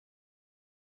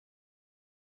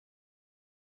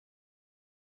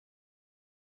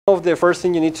of the first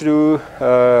thing you need to do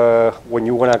when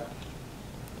you want to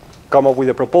come up with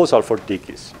a proposal for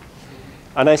Dickies.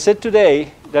 And I said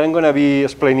today that I'm going to be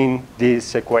explaining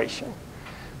this equation.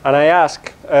 And I asked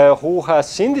who has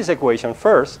seen this equation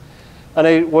first. And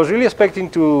I was really expecting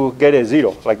to get a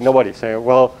 0, like nobody saying,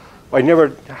 well, I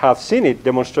never have seen it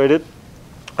demonstrated.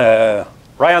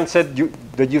 Ryan said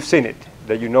that you've seen it,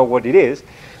 that you know what it is,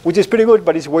 which is pretty good,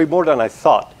 but it's way more than I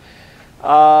thought.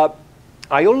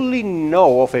 I only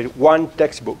know of one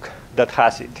textbook that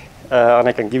has it, and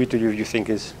I can give it to you if you think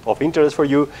it's of interest for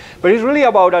you. But it's really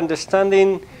about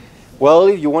understanding, well,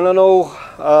 if you want to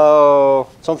know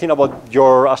something about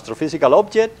your astrophysical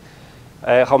object,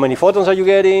 how many photons are you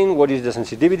getting, what is the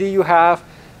sensitivity you have,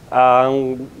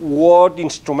 what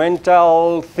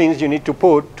instrumental things you need to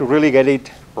put to really get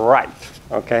it right,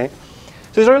 okay?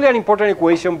 So it's really an important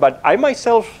equation, but I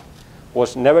myself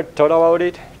was never taught about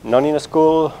it, not in a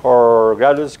school or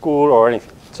graduate school or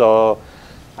anything. So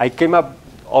I came up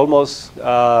almost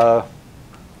to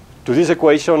this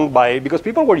equation because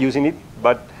people were using it,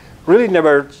 but really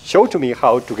never showed to me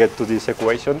how to get to this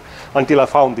equation until I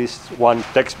found this one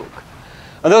textbook.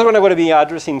 And that's what I'm going to be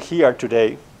addressing here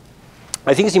today.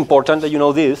 I think it's important that you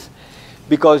know this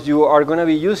because you are going to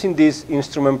be using this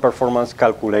instrument performance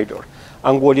calculator.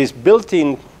 And what is built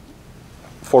in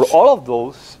for all of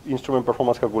those instrument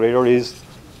performance calculator is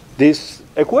this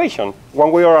equation,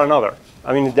 one way or another.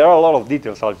 I mean, there are a lot of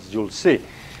details, as you'll see.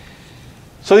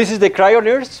 So this is the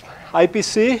cryo-NIRS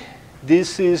IPC.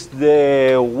 This is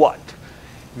the what?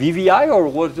 VVI, or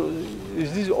what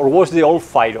is this? Or was the old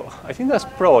FIDO? I think that's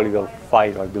probably the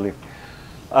FIDO, I believe.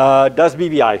 That's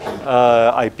VVI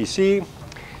IPC.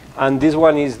 And this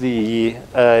one is the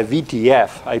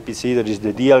VTF IPC, that is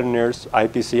the DL-NIRS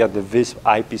IPC and the VISP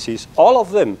IPCs. All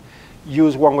of them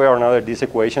use one way or another this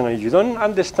equation. And if you don't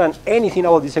understand anything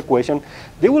about this equation,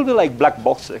 they will be like black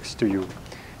boxes to you.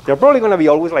 They're probably going to be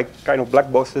always like kind of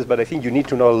black boxes, but I think you need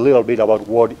to know a little bit about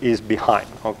what is behind.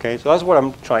 Okay, so that's what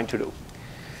I'm trying to do.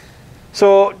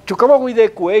 So to come up with the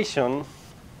equation,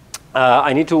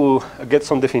 I need to get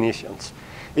some definitions.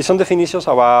 It's some definitions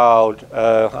about,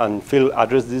 and Phil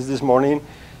addressed this morning,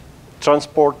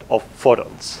 transport of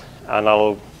photons. And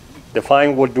I'll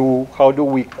define how do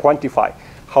we quantify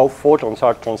how photons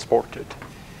are transported.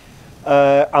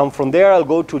 And from there, I'll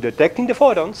go to detecting the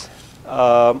photons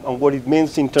and what it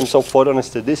means in terms of photon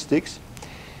statistics.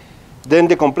 Then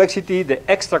the complexity,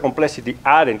 the extra complexity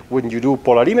added when you do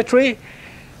polarimetry.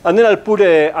 And then I'll put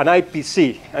an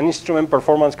IPC, an instrument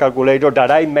performance calculator that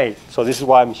I made. So this is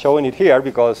why I'm showing it here,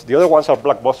 because the other ones are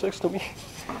black boxes to me.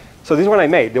 So this one I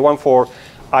made, the one for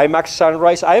IMAX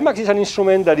Sunrise. IMAX is an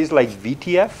instrument that is like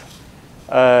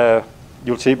VTF.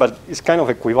 You'll see, but it's kind of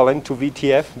equivalent to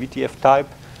VTF type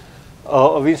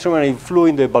of instrument. It flew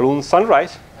in the balloon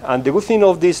Sunrise. And the good thing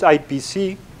of this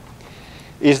IPC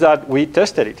is that we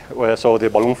tested it. So the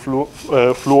balloon flew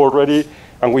already.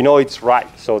 And we know it's right,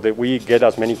 so that we get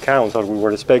as many counts as we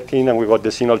were expecting, and we got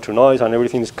the signal to noise, and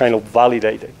everything is kind of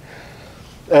validated.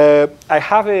 I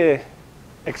have an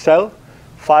Excel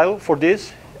file for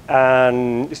this,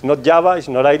 and it's not Java, it's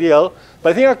not ideal,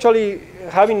 but I think actually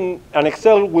having an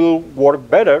Excel will work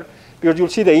better, because you'll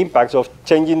see the impacts of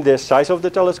changing the size of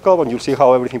the telescope, and you'll see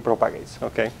how everything propagates,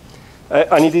 okay?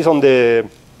 And it is on the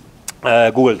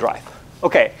Google Drive.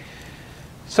 Okay.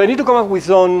 So I need to come up with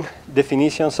some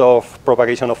definitions of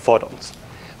propagation of photons.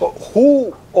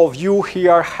 Who of you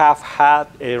here have had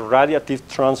a radiative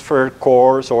transfer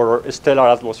course or stellar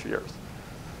atmospheres?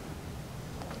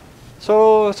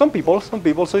 So some people, so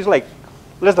it's like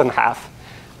less than half.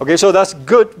 Okay, so that's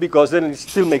good because then it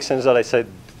still makes sense that I said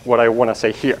what I want to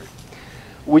say here.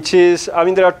 Which is, I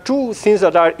mean, there are two things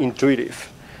that are intuitive.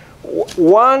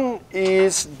 One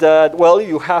is that, well,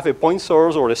 you have a point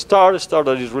source or a star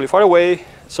that is really far away,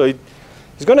 so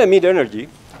it's going to emit energy.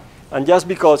 And just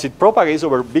because it propagates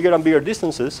over bigger and bigger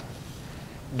distances,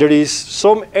 there is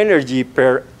some energy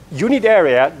per unit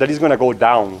area that is going to go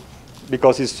down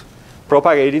because it's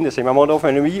propagating the same amount of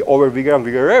energy over bigger and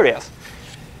bigger areas.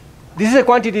 This is a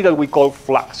quantity that we call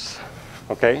flux.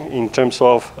 Okay? In terms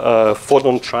of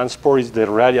photon transport, is the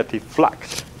radiative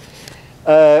flux.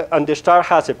 And the star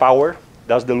has a power.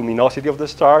 That's the luminosity of the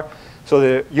star. So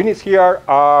the units here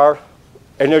are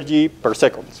energy per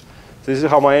second. So this is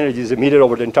how my energy is emitted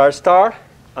over the entire star.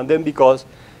 And then because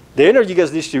the energy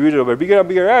gets distributed over bigger and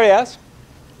bigger areas,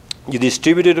 you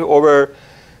distribute it over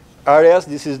areas.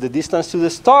 This is the distance to the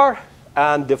star.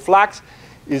 And the flux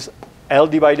is L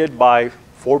divided by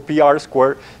 4πr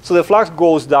squared. So the flux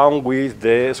goes down with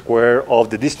the square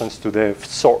of the distance to the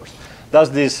source. That's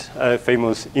this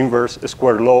famous inverse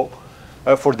square law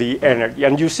for the energy.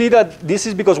 And you see that this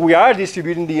is because we are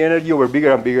distributing the energy over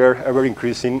bigger and bigger, ever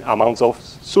increasing amounts of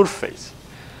surface.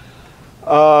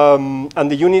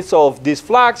 And the units of this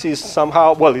flux is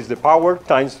somehow, well, it's the power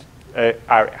times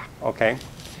area, okay?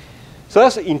 So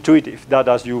that's intuitive, that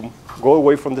as you go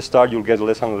away from the star, you'll get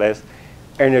less and less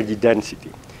energy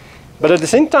density. But at the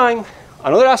same time,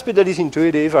 another aspect that is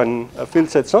intuitive, and Phil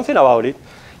said something about it,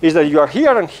 is that you are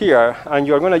here, and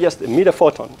you're going to just emit a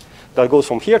photon that goes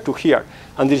from here to here,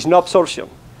 and there's no absorption.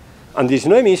 And there's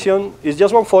no emission, it's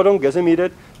just one photon gets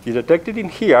emitted, you detect it in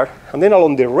here, and then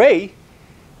along the ray,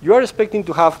 you are expecting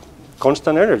to have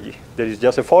constant energy. There is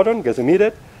just a photon, gets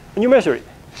emitted, and you measure it.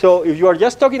 So if you are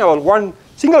just talking about one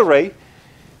single ray,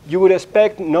 you would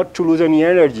expect not to lose any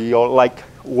energy, or like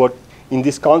what in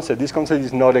this concept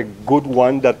is not a good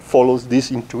one that follows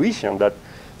this intuition that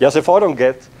just a photon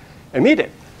gets emitted.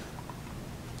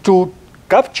 To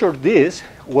capture this,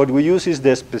 what we use is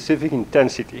the specific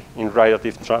intensity in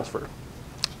radiative transfer.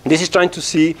 This is trying to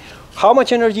see how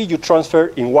much energy you transfer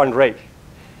in one ray.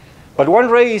 But one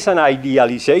ray is an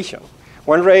idealization.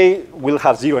 One ray will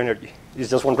have zero energy. It's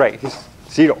just one ray. It's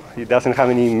zero. It doesn't have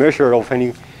any measure of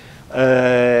any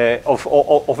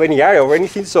of any area or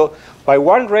anything. So by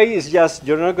one ray, is just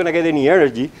you're not going to get any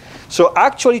energy. So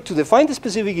actually, to define the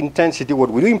specific intensity, what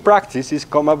we do in practice is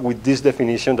come up with this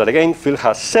definition that, again, Phil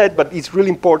has said, but it's really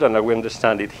important that we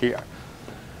understand it here.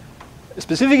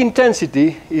 Specific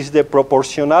intensity is the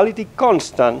proportionality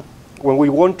constant when we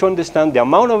want to understand the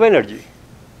amount of energy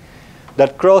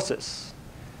that crosses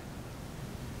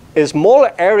a small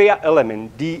area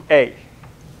element, dA,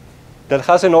 that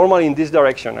has a normal in this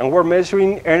direction. And we're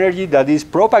measuring energy that is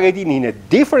propagating in a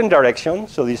different direction.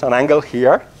 So there's an angle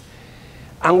here.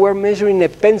 And we're measuring a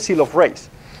pencil of rays.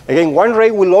 Again, one ray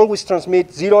will always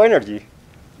transmit zero energy.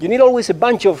 You need always a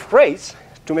bunch of rays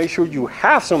to make sure you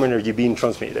have some energy being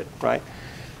transmitted, right?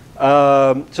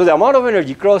 So the amount of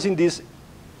energy crossing this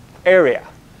area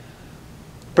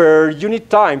per unit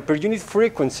time, per unit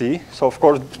frequency, so of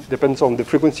course depends on the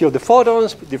frequency of the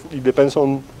photons, it depends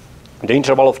on the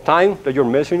interval of time that you're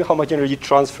measuring, how much energy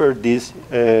transferred this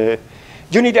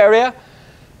unit area,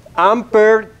 and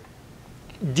per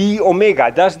d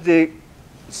omega, that's the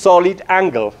solid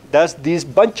angle. That's this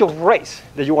bunch of rays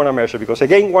that you want to measure, because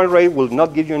again, one ray will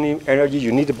not give you any energy.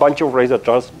 You need a bunch of rays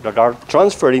that are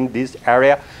transferring this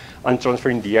area and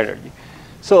transferring the energy.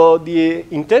 So the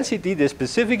intensity, the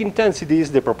specific intensity,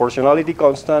 is the proportionality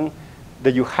constant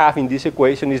that you have in this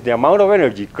equation, is the amount of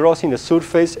energy crossing the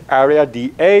surface area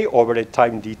dA over the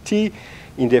time dt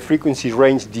in the frequency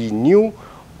range d nu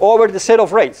over the set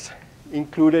of rays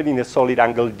included in a solid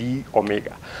angle d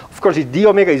omega. Of course, if d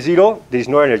omega is zero, there is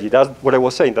no energy. That's what I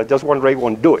was saying, that just one ray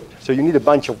won't do it. So you need a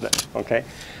bunch of them, okay?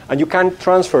 And you can't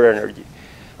transfer energy.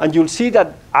 And you'll see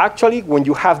that actually when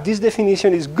you have this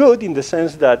definition, is good in the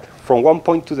sense that from one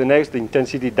point to the next, the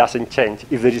intensity doesn't change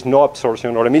if there is no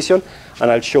absorption or emission.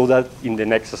 And I'll show that in the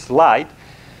next slide.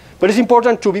 But it's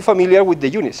important to be familiar with the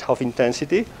units of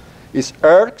intensity. It's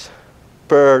ergs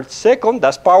per second,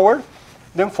 that's power.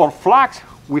 Then for flux,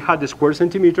 we had the square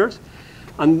centimeters.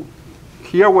 And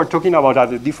here we're talking about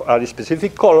a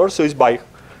specific color. So it's by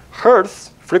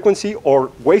hertz, frequency, or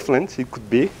wavelengths, it could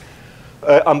be.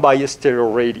 And by a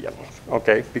stereo radian,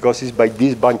 okay? Because it's by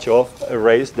this bunch of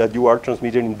rays that you are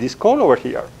transmitting in this cone over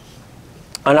here.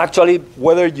 And actually,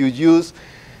 whether you use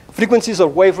frequencies or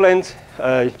wavelengths,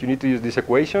 you need to use this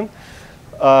equation.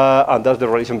 And that's the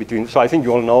relation between, so I think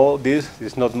you all know this.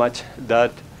 There's not much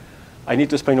that I need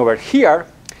to explain over here.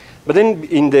 But then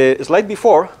in the slide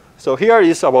before, so here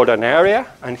is about an area,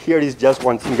 and here is just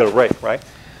one single ray, right?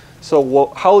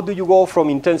 So how do you go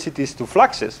from intensities to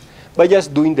fluxes? By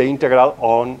just doing the integral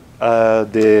on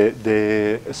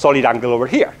the solid angle over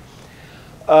here.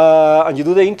 And you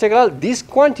do the integral, this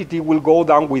quantity will go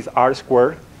down with r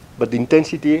squared, but the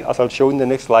intensity, as I'll show in the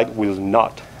next slide, will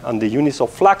not. And the units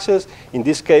of fluxes, in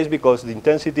this case, because the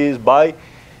intensity is by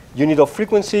unit of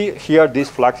frequency, here this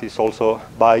flux is also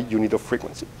by unit of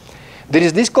frequency. There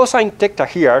is this cosine theta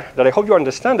here that I hope you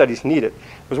understand that is needed,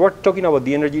 because we're talking about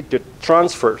the energy to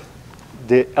transfer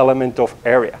the element of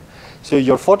area. So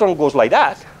your photon goes like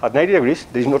that, at 90 degrees,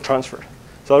 there is no transfer.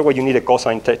 So that's why you need a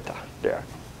cosine theta there,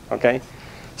 okay?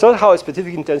 So that's how a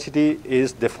specific intensity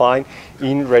is defined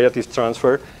in radiative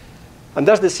transfer. And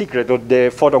that's the secret of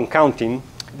the photon counting.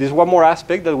 There's one more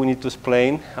aspect that we need to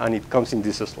explain, and it comes in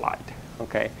this slide,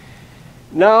 okay?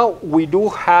 Now, we do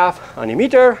have an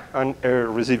emitter and a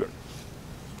receiver.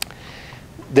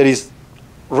 There is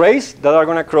rays that are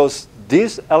going to cross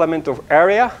this element of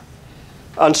area,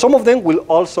 and some of them will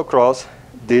also cross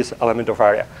this element of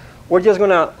area. We're just going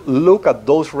to look at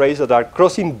those rays that are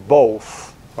crossing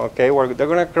both Okay, they're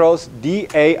going to cross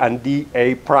dA and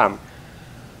dA prime.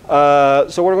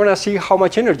 So we're going to see how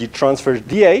much energy transfers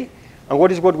dA, and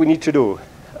what is what we need to do?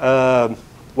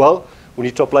 Well, we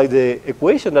need to apply the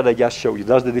equation that I just showed you.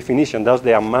 That's the definition. That's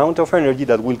the amount of energy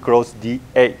that will cross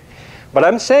dA. But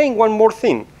I'm saying one more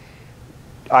thing.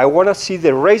 I want to see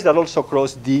the rays that also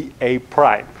cross dA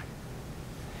prime,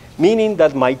 meaning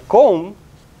that my cone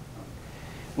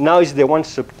now is the one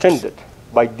subtended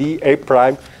by dA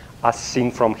prime as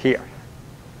seen from here.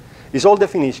 It's all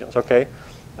definitions, okay?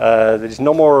 There is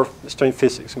no more string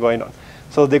physics going on.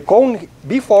 So the cone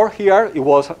before here, it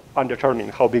was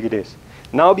undetermined how big it is.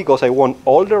 Now, because I want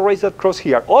all the rays that cross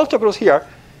here, also cross here,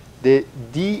 the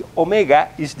d omega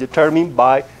is determined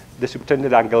by the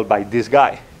subtended angle by this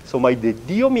guy. So the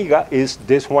d omega is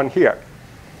this one here,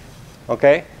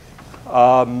 okay?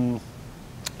 And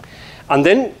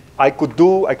then I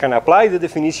can apply the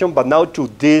definition, but now to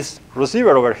this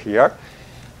receiver over here,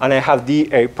 and I have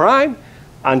dA prime,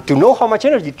 and to know how much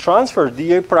energy transfers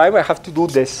dA prime, I have to do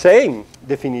the same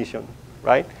definition,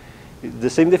 right? The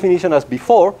same definition as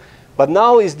before, but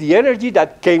now is the energy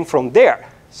that came from there.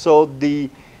 So the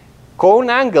cone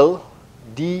angle,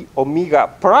 d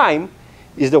omega prime,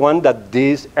 is the one that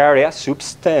this area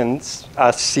subtends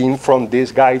as seen from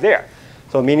this guy there.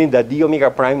 So meaning that d omega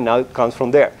prime now comes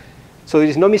from there. So there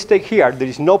is no mistake here. There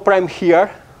is no prime here,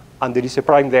 and there is a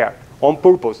prime there on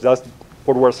purpose. That's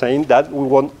what we're saying, that we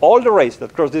want all the rays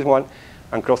that cross this one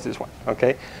and cross this one,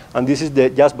 okay? And this is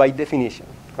just by definition,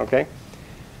 okay?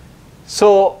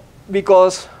 So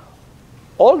because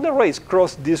all the rays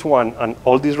cross this one and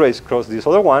all these rays cross this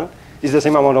other one is the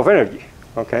same amount of energy,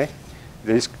 okay?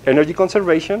 There is energy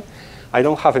conservation. I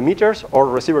don't have emitters or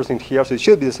receivers in here, so it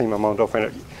should be the same amount of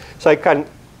energy. So I can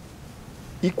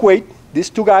equate these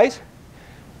two guys,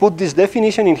 put this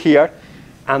definition in here,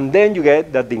 and then you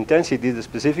get that the intensity, the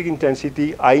specific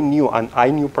intensity, I nu and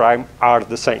I nu prime are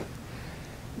the same.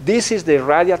 This is the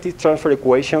radiative transfer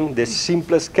equation, the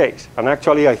simplest case. And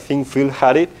actually, I think Phil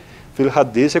had it. Phil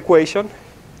had this equation.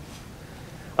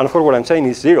 And of course, what I'm saying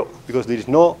is zero, because there is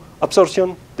no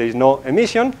absorption, there is no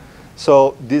emission,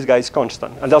 so this guy is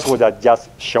constant. And that's what I just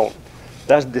shown.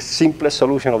 That's the simplest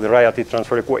solution of the radiative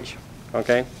transfer equation,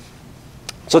 okay?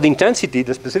 So the intensity,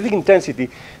 the specific intensity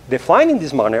defined in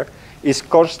this manner is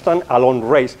constant along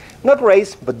rays. Not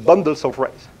rays, but bundles of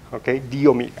rays, okay, d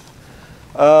omega.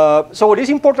 So what is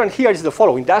important here is the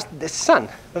following. That's the sun.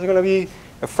 That's going to be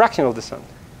a fraction of the sun.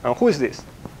 And who is this?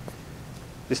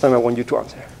 This time I want you to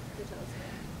answer.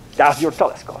 That's your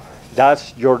telescope.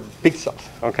 That's your pixels,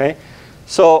 okay?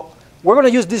 So we're going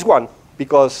to use this one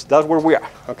because that's where we are,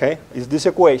 okay? It's this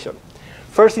equation.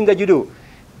 First thing that you do,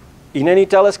 in any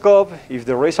telescope, if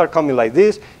the rays are coming like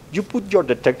this, you put your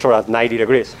detector at 90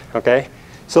 degrees, okay?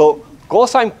 So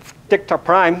cosine theta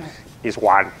prime is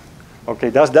 1, okay?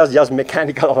 That's just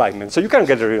mechanical alignment. So you can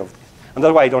get rid of it. And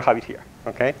that's why I don't have it here,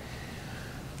 okay?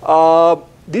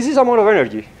 This is amount of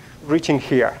energy reaching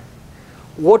here.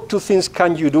 What two things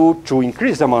can you do to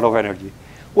increase the amount of energy?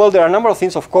 Well, there are a number of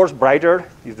things, of course. Brighter,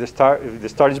 if the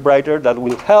star is brighter, that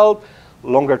will help.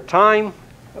 Longer time,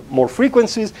 more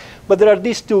frequencies. But there are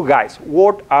these two guys.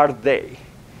 What are they?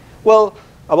 Well,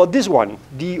 about this one,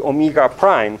 d omega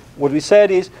prime, what we said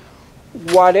is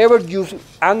whatever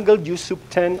angle you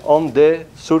subtend on the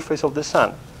surface of the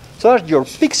sun. So that's your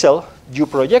pixel, you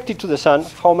project it to the sun,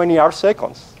 how many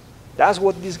arcseconds? That's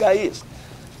what this guy is.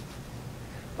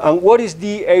 And what is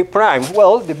dA prime?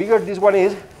 Well, the bigger this one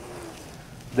is,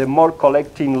 the more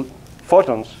collecting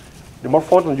photons, the more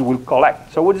photons you will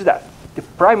collect. So what is that? The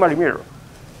primary mirror.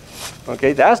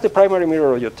 Okay, that's the primary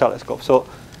mirror of your telescope. So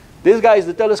this guy is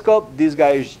the telescope, this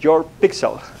guy is your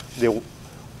pixel. The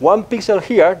one pixel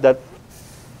here that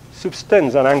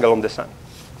subtends an angle on the sun.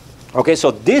 Okay, so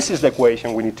this is the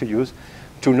equation we need to use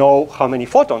to know how many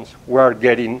photons we are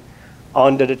getting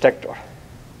on the detector.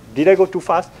 Did I go too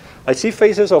fast? I see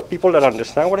faces of people that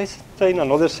understand what I'm saying,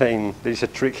 and others saying there is a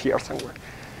trick here somewhere.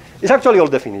 It's actually all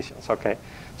definitions, okay?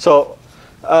 So,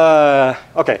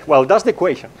 okay, well, that's the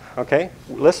equation, okay?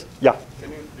 Yeah.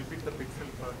 Can you repeat the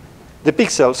pixel part? The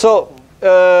pixel. So,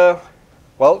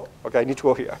 well, okay, I need to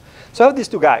go here. So I have these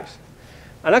two guys.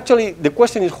 And actually, the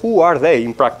question is, who are they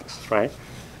in practice, right?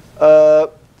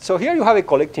 So here you have a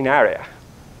collecting area.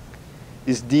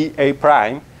 It's dA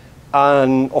prime.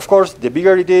 And of course, the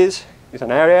bigger it is, it's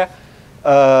an area,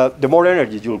 the more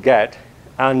energy you'll get.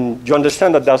 And you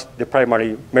understand that that's the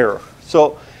primary mirror.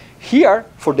 So here,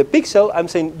 for the pixel, I'm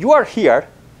saying you are here,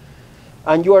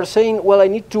 and you are saying, well, I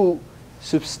need to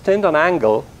subtend an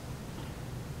angle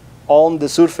on the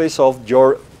surface of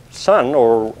your sun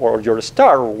or your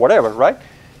star or whatever, right?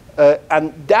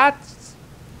 And that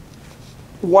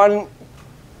one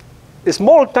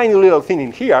small, tiny little thing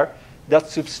in here that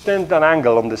subtends an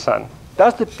angle on the sun.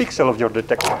 That's the pixel of your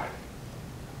detector.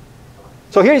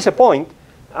 So here is a point,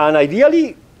 and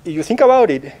ideally, if you think about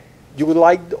it, you would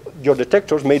like your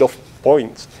detectors made of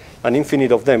points, an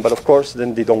infinite of them, but of course,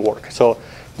 then they don't work. So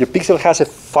your pixel has a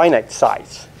finite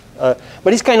size.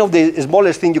 But it's kind of the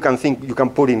smallest thing you can think you can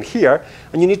put in here,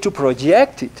 and you need to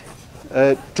project it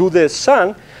to the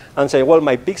sun and say, well,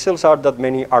 my pixels are that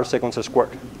many arcseconds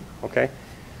squared, okay?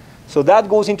 So that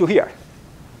goes into here,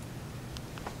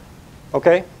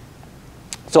 okay?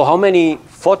 So how many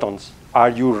photons are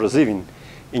you receiving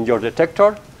in your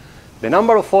detector? The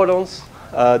number of photons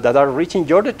that are reaching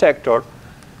your detector,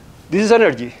 this is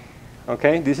energy,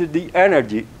 okay? This is the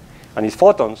energy, and it's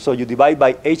photons, so you divide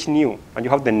by h nu, and you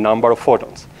have the number of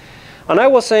photons. And I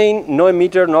was saying no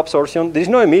emitter, no absorption. There is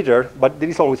no emitter, but there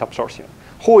is always absorption.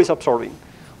 Who is absorbing?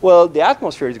 Well, the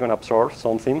atmosphere is going to absorb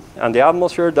something, and the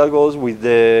atmosphere, that goes with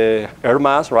the air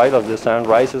mass, right, as the sun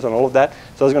rises and all of that.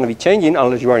 So it's going to be changing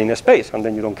unless you are in a space, and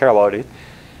then you don't care about it.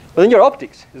 But then your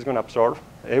optics is going to absorb.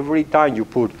 Every time you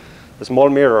put a small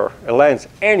mirror, a lens,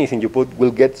 anything you put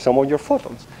will get some of your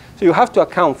photons. So you have to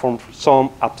account for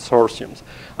some absorptions.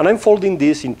 And I'm folding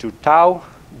this into tau.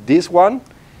 This one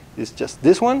is just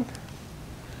this one.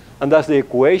 And that's the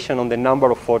equation on the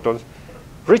number of photons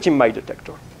reaching my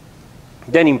detector.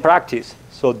 Then in practice,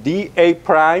 so dA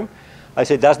prime, I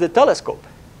say that's the telescope.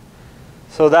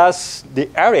 So that's the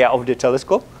area of the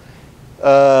telescope.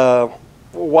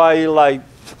 Why like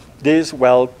this?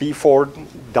 Well, P4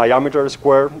 diameter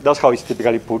square, that's how it's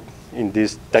typically put in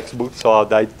this textbook. So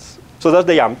that's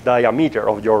the diameter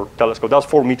of your telescope. That's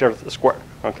 4 meters squared,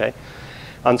 okay?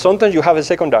 And sometimes you have a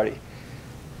secondary.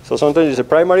 So sometimes it's a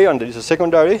primary, and there is a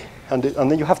secondary, and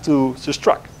then you have to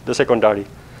subtract the secondary.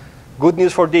 Good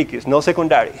news for Dickies, no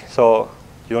secondary, so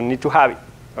you don't need to have it,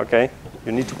 okay?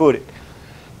 You need to put it.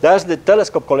 That's the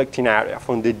telescope collecting area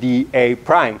from the dA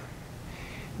prime.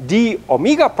 D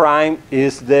omega prime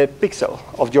is the pixel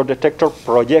of your detector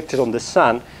projected on the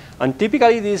sun, and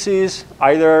typically this is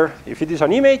either, if it is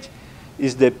an image,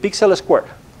 is the pixel squared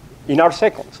in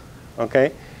arcseconds,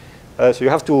 okay? So you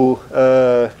have to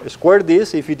square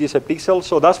this if it is a pixel,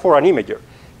 so that's for an imager.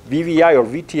 VVI or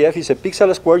VTF is a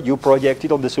pixel square you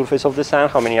projected on the surface of the sun,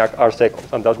 how many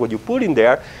arcseconds, and that's what you put in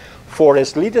there. For a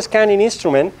slit scanning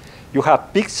instrument, you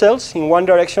have pixels in one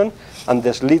direction and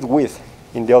the slit width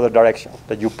in the other direction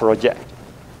that you project,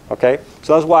 okay?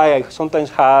 So that's why I sometimes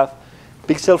have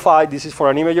pixel phi, this is for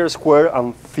an imager square,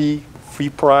 and phi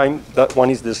prime, that one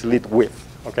is the slit width,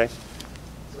 okay?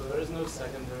 So there is no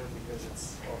secondary because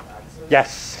it's off axis?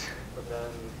 Yes. But then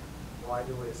why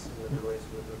do we assume that the rays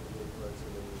would perpendicular to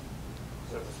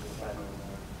the surface of the planet?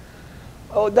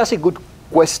 Oh, that's a good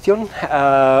question.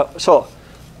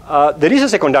 There is a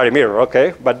secondary mirror,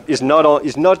 okay, but it's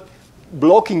not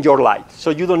blocking your light, so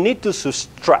you don't need to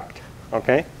subtract,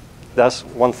 okay? That's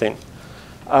one thing.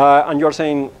 And you're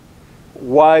saying,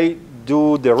 why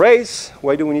do the rays?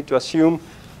 Why do we need to assume?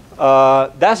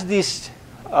 That's this,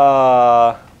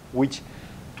 the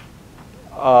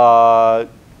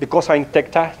cosine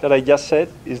theta that I just said.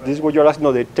 Is this what you're asking?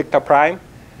 No, the theta prime.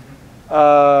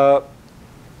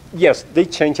 Yes, they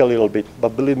change a little bit,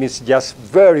 but believe me, it's just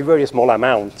very, very small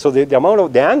amount. So the amount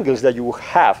of the angles that you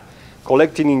have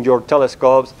collecting in your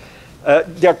telescopes,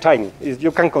 they're tiny.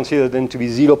 You can consider them to be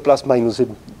 0 plus minus a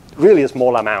really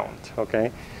small amount,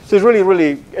 okay? So it's really,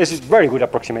 really, it's a very good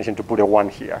approximation to put a 1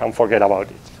 here and forget about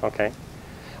it, okay?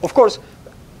 Of course,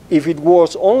 if it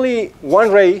was only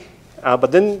one ray,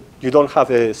 but then you don't have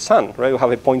a sun, right? You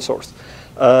have a point source.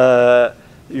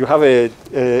 You have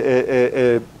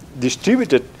a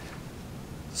distributed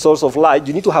source of light.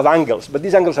 You need to have angles, but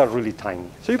these angles are really tiny.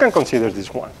 So you can consider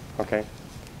this one, okay?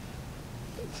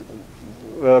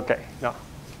 Okay, now,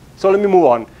 so let me move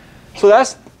on. So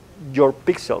that's your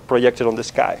pixel projected on the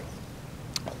sky.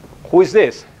 Who is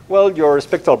this? Well, your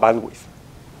spectral bandwidth.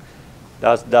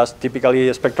 That's typically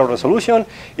a spectral resolution.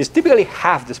 It's typically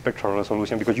half the spectral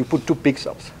resolution because you put 2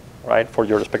 pixels, right, for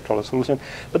your spectral resolution.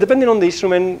 But depending on the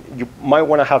instrument, you might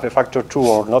want to have a factor 2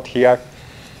 or not here.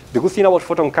 The good thing about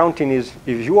photon counting is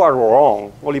if you are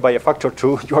wrong only by a factor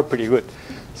 2, you are pretty good.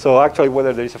 So actually,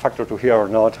 whether there is a factor 2 here or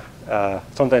not,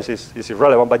 sometimes it's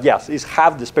irrelevant. But yes, it's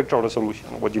half the spectral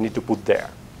resolution, what you need to put there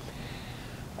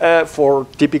for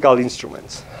typical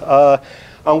instruments.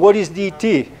 And what is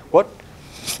DT? What?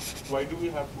 Why do we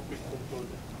have to pick control?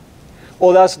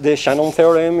 Oh, that's the Shannon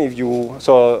theorem.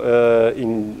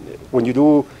 When you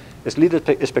do a slit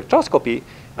spectroscopy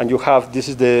and you have, this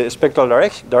is the spectral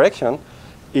direction,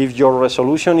 if your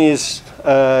resolution is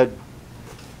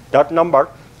that number,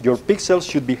 your pixels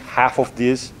should be half of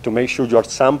this to make sure you are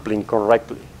sampling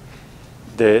correctly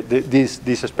this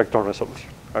spectral resolution.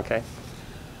 Okay.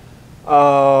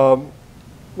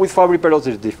 With Fabry periods,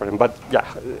 it's different, but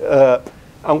yeah.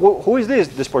 And who is this?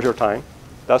 The exposure time.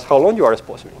 That's how long you are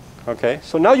exposing. Okay.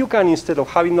 So now you can, instead of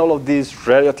having all of these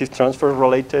relative transfer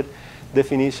related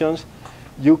definitions,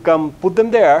 you can put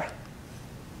them there,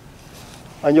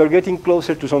 and you're getting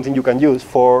closer to something you can use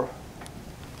for.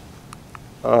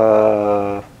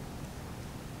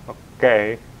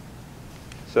 Okay.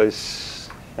 So it's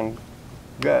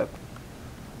gap.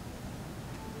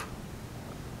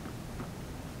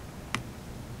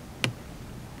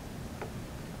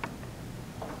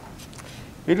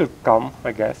 It'll come,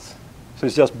 I guess. So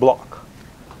it's just block.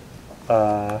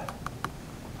 Wow.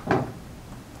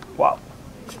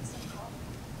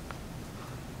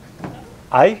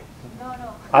 I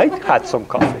had some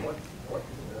coffee.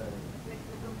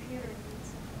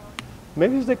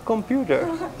 Maybe it's the computer.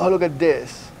 Oh, look at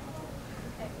this.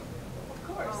 Of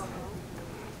course.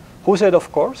 Who said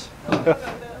of course?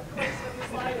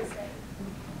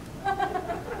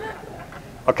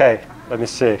 Okay, let me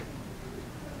see.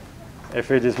 If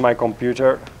it is my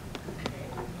computer.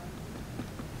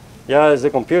 Yeah, it's the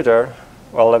computer.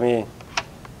 Well, let me.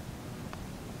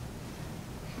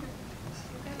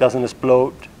 Doesn't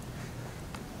explode.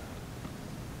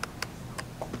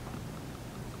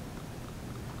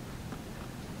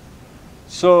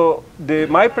 So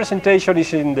my presentation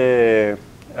is in the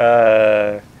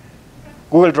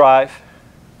Google Drive.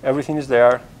 Everything is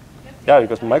there. Yeah,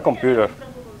 because my computer.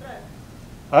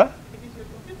 Huh?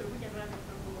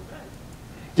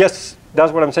 Yes,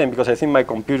 that's what I'm saying, because I think my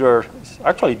computer is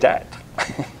actually dead.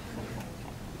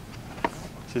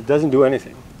 So it doesn't do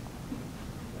anything.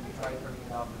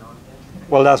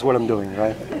 Well, that's what I'm doing,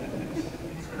 right?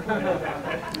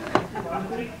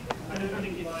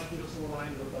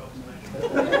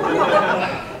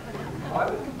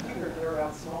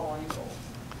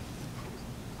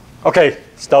 Okay,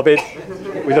 stop it.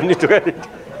 We don't need to edit.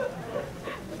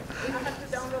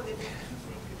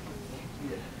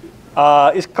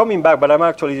 It's coming back, but I'm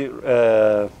actually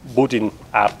booting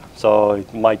app, so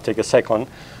it might take a second.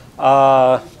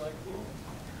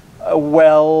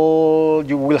 Well,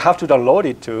 you will have to download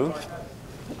it too.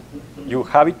 You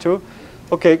have it too?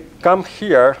 Okay, come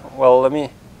here. Well,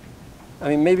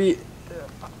 maybe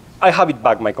I have it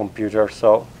back, my computer,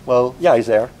 so, well, yeah, it's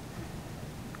there.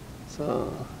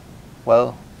 So,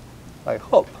 well, I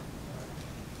hope.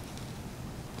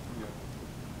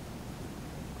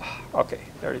 Okay,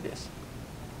 there it is.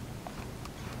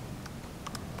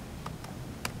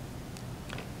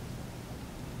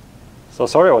 So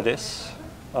sorry about this.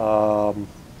 So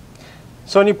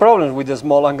any problems with the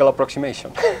small angle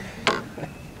approximation?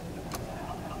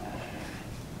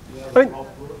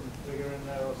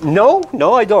 No,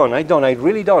 I don't. I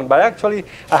really don't. But actually,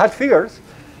 I had figures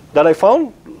that I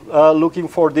found looking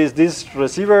for this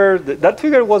receiver. That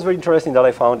figure was very interesting that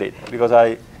I found it, because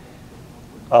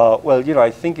well, you know,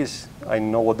 I think I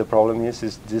know what the problem is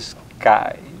this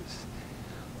guy.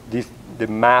 The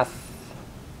math.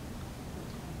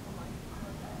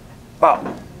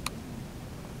 Wow.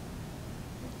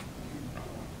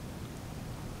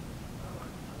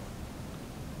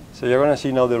 So you're going to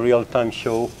see now the real-time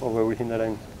show of everything that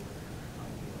I'm.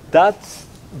 That's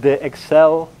the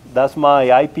Excel. That's my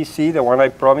IPC, the one I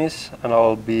promised, and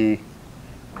I'll be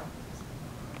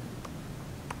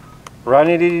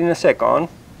running it in a second.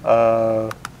 So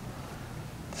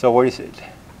where is it?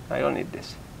 I don't need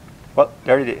this. Well,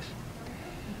 there it is.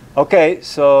 Okay,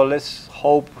 so let's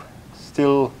hope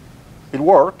still it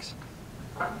works.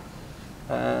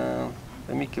 Let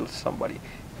me kill somebody.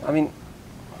 I mean,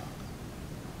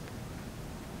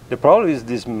 the problem is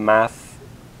this math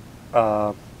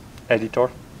editor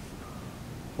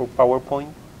for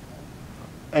PowerPoint.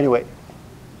 Anyway,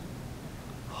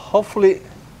 hopefully.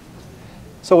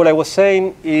 So what I was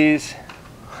saying is,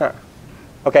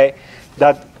 okay,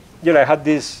 that I had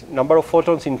this number of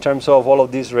photons in terms of all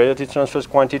of these relative transfer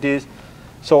quantities.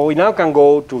 So we now can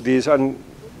go to these and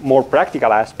more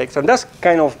practical aspects, and that's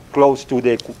kind of close to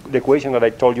the equation that I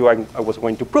told you I was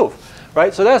going to prove,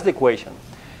 right? So that's the equation.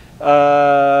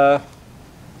 So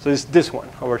it's this one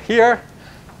over here.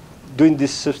 Doing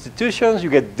these substitutions,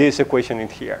 you get this equation in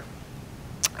here.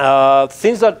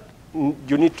 Things that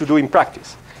you need to do in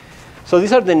practice. So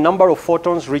these are the number of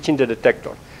photons reaching the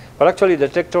detector. But actually,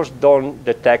 detectors don't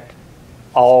detect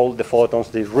all the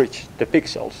photons they reach, the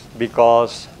pixels,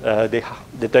 because they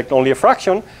detect only a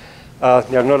fraction.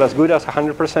 They're not as good as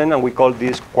 100%, and we call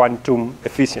this quantum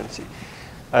efficiency.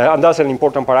 And that's an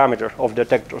important parameter of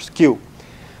detectors, Q.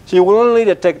 So you will only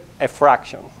detect a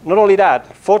fraction. Not only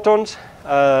that, photons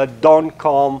don't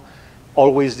come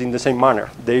always in the same manner.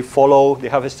 They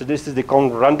have a statistics, they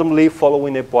come randomly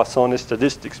following a Poisson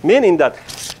statistics, meaning that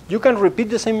you can repeat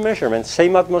the same measurement,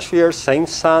 same atmosphere, same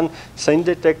sun, same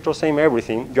detector, same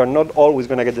everything. You're not always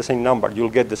going to get the same number. You'll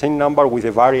get the same number with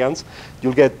a variance.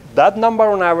 You'll get that number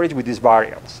on average with this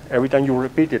variance every time you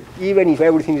repeat it, even if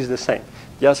everything is the same.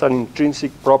 Just an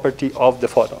intrinsic property of the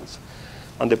photons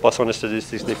and the Poisson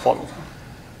statistics they follow.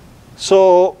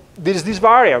 So there is this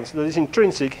variance that is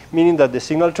intrinsic, meaning that the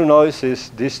signal to noise is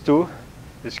these two,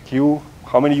 is Q,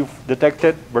 how many you've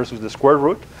detected versus the square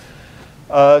root.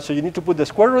 So you need to put the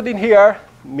square root in here,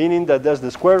 meaning that that's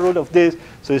the square root of this.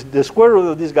 So it's the square root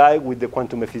of this guy with the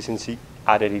quantum efficiency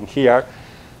added in here,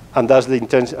 and that's the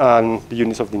the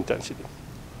units of the intensity.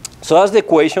 So that's the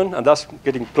equation, and that's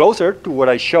getting closer to what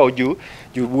I showed you.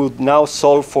 You would now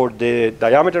solve for the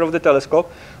diameter of the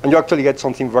telescope, and you actually get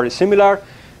something very similar.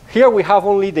 Here we have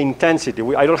only the intensity.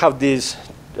 I don't have this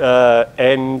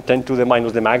n 10 to the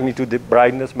minus the magnitude, the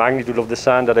brightness, magnitude of the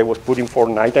sun that I was putting for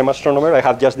nighttime astronomer. I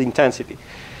have just the intensity.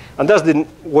 And that's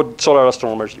what solar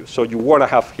astronomers use. So you want to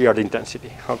have here the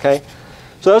intensity, okay?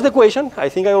 So that's the equation. I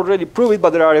think I already proved it,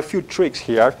 but there are a few tricks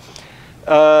here.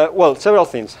 Well, several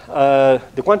things.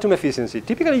 The quantum efficiency.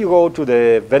 Typically, you go to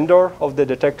the vendor of the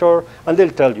detector, and they'll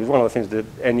tell you. It's one of the things that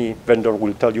any vendor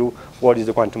will tell you what is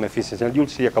the quantum efficiency, and you'll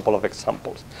see a couple of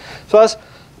examples. So that's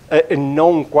a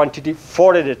known quantity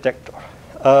for a detector.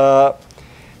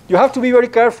 You have to be very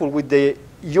careful with the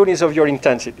units of your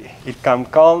intensity. It can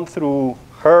come through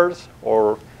hertz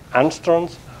or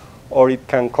angstroms, or it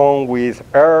can come with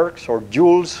ergs or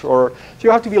joules, so you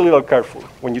have to be a little careful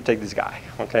when you take this guy,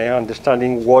 okay,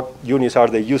 understanding what units are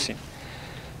they using.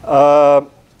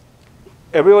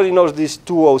 Everybody knows this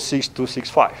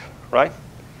 206265, right?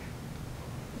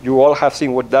 You all have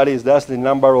seen what that is. That's the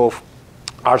number of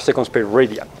arc-seconds per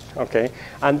radian, okay?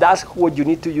 And that's what you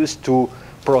need to use to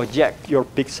project your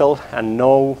pixel and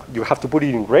know you have to put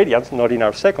it in radians, not in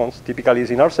arc-seconds. Typically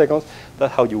it's in arc-seconds.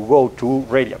 That's how you go to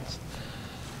radians.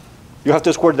 You have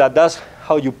to square that. That's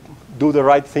how you do the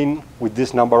right thing with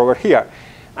this number over here.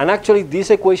 And actually, this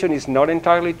equation is not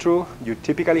entirely true. You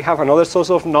typically have another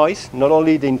source of noise, not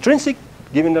only the intrinsic,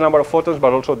 given the number of photons,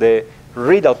 but also the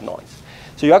readout noise.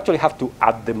 So you actually have to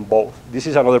add them both. This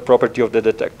is another property of the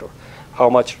detector, how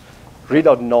much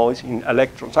readout noise in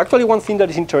electrons. Actually, one thing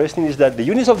that is interesting is that the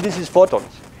units of this is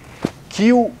photons.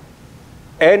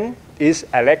 Qn is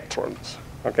electrons.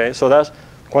 Okay, so that's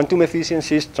quantum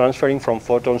efficiency is transferring from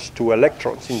photons to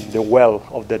electrons in the well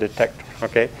of the detector,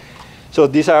 okay? So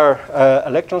these are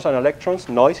electrons and electrons,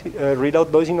 noise,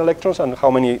 readout noise in electrons, and how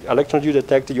many electrons you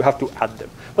detect, you have to add them.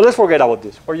 But let's forget about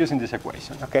this. We're using this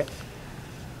equation, okay?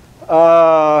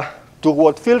 To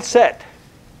what Phil said,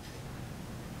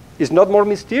 is not more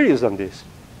mysterious than this.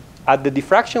 At the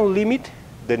diffraction limit,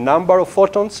 the number of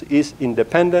photons is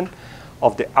independent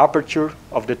of the aperture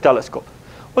of the telescope.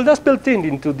 Well, that's built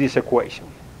into this equation.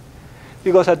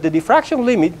 Because at the diffraction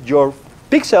limit, your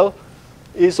pixel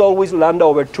is always lambda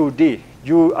over 2D.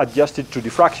 You adjust it to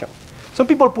diffraction. Some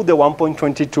people put the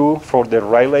 1.22 for the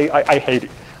Rayleigh. I hate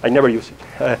it. I never use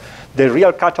it. The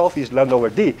real cutoff is lambda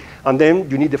over D. And then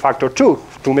you need the factor 2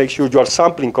 to make sure you are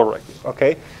sampling correctly.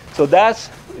 Okay? So that's,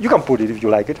 you can put it if you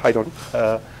like it. I don't.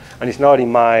 And it's not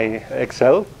in my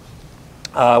Excel.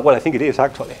 Well, I think it is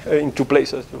actually in 2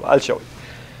 places. I'll show it.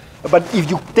 But if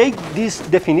you take this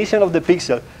definition of the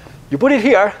pixel, you put it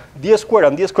here, d squared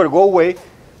and d squared go away,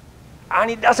 and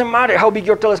it doesn't matter how big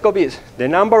your telescope is. The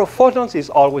number of photons is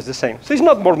always the same. So it's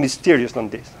not more mysterious than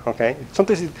this, okay?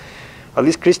 Sometimes, at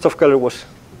least Christoph Keller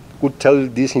would tell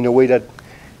this in a way that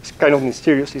it's kind of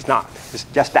mysterious. It's not. It's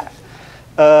just that.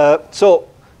 So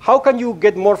how can you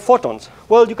get more photons?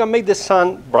 Well, you can make the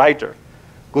sun brighter.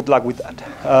 Good luck with that.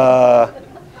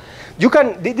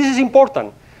 This is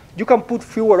important. You can put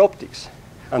fewer optics,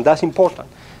 and that's important.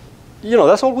 You know,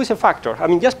 that's always a factor. I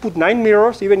mean, just put 9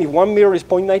 mirrors, even if one mirror is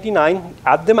 0.99,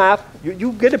 add them up,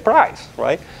 you get a price,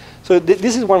 right? So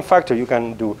this is one factor you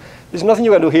can do. There's nothing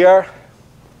you can do here,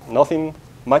 nothing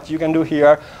much you can do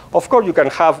here. Of course, you can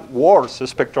have worse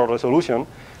spectral resolution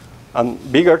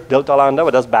and bigger delta lambda,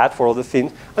 but that's bad for other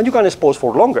things. And you can expose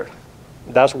for longer.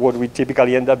 That's what we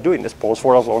typically end up doing, expose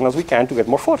for as long as we can to get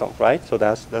more photons, right? So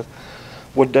that's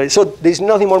what there is. So there's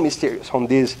nothing more mysterious on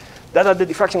this. That at the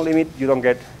diffraction limit, you don't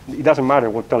get, it doesn't matter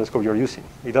what telescope you're using.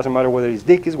 It doesn't matter whether it's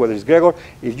Dick's, whether it's Gregor.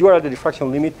 If you are at the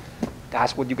diffraction limit,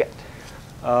 that's what you get.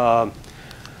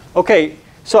 Okay,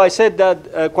 so I said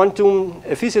that quantum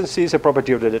efficiency is a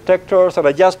property of the detectors, and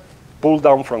I just pulled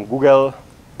down from Google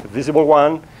the visible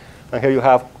one. And here you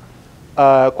have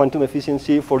quantum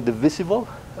efficiency for the visible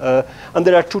And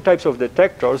there are two types of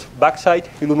detectors, backside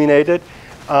illuminated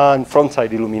and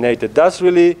frontside illuminated. That's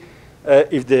really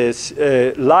if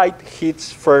the light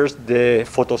hits first the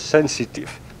photosensitive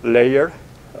layer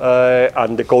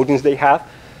and the coatings they have.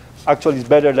 Actually, it's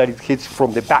better that it hits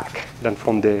from the back than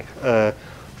from the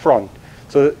front.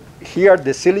 So here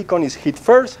the silicon is hit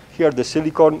first, here the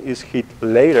silicon is hit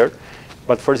later,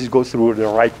 but first it goes through the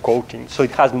right coating. So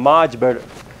it has much better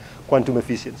quantum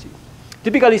efficiency.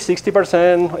 Typically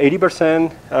 60%,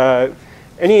 80%.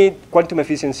 Any quantum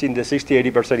efficiency in the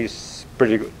 60-80% is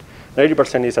pretty good.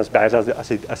 80% is as bad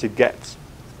as it gets.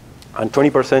 And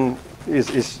 20%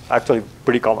 is actually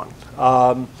pretty common.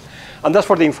 And that's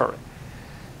for the infrared.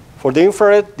 For the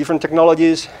infrared, different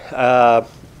technologies,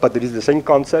 but it is the same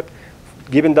concept.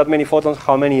 Given that many photons,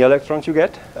 how many electrons you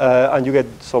get, and you get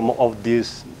some of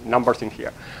these numbers in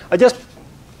here. I just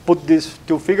put these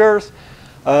two figures.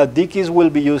 Dickies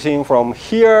will be using from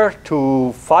here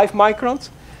to 5 microns,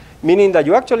 meaning that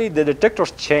you actually, the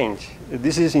detectors change.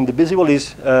 This is in the visible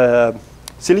is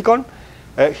silicon.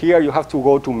 Here you have to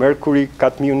go to mercury,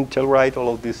 cadmium, telluride,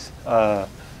 all of these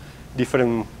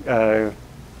different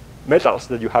metals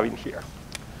that you have in here.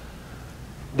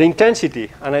 The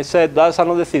intensity, and I said that's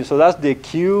another thing. So that's the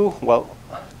Q, well,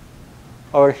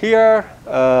 over here.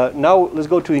 Now let's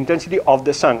go to the intensity of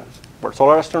the sun. We're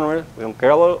solar astronomers, we don't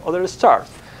care about other stars.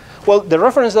 Well, the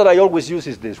reference that I always use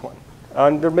is this one.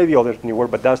 And there may be others newer,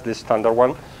 but that's the standard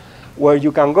one, where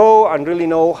you can go and really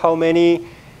know how many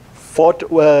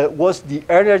was the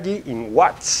energy in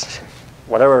watts,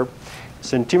 whatever,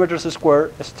 centimeters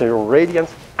squared, stereo-radians,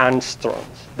 angstroms.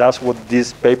 That's what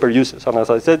this paper uses. And as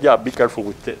I said, yeah, be careful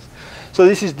with this. So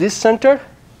this is this center,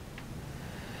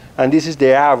 and this is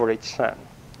the average sun,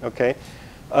 okay?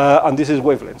 And this is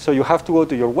wavelength. So you have to go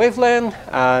to your wavelength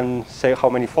and say how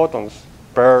many photons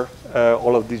per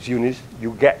all of these units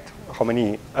you get, how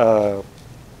many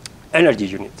energy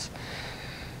units.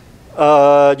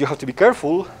 You have to be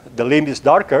careful. The limb is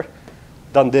darker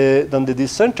than the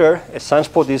center. A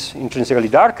sunspot is intrinsically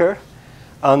darker.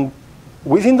 And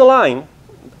within the line,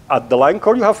 at the line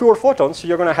core, you have fewer photons, so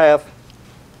you're going to have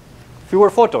fewer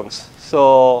photons.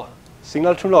 So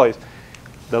signal to noise,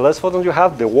 the less photons you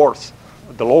have, the worse,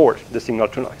 the lower the signal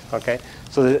to noise, okay?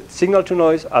 So the signal to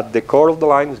noise at the core of the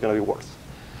line is going to be worse.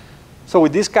 So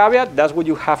with this caveat, that's what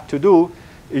you have to do.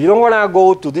 If you don't want to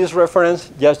go to this reference,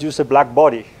 just use a black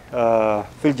body.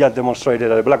 Phil just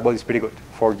demonstrated that a black body is pretty good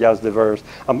for just the verse.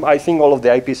 I think all of the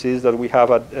IPCs that we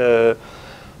have at,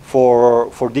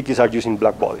 for Dickies are using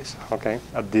black bodies, okay,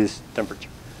 at this temperature.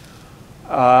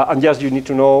 And just you need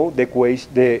to know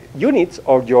the units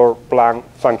of your Planck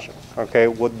function, okay?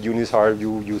 What units are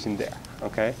you using there,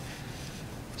 okay?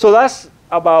 So that's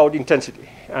about intensity,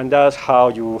 and that's how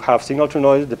you have signal to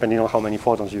noise depending on how many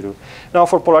photons you do. Now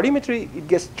for polarimetry, it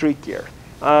gets trickier.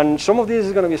 And some of this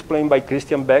is going to be explained by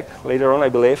Christian Beck later on, I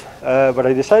believe. But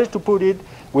I decided to put it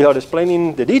without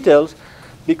explaining the details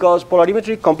because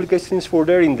polarimetry complicates things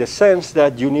further in the sense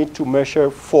that you need to measure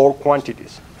 4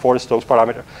 quantities, 4 Stokes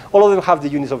parameters. All of them have the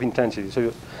units of intensity.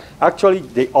 So actually,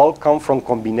 they all come from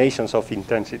combinations of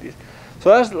intensities. So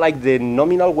that's like the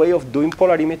nominal way of doing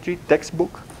polarimetry,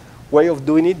 textbook way of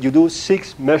doing it. You do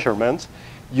 6 measurements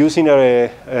using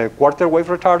a quarter wave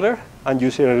retarder and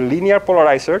using a linear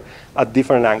polarizer at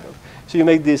different angles. So you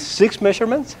make these 6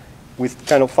 measurements with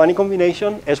kind of funny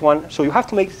combination, S1. So you have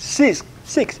to make six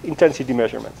intensity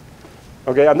measurements.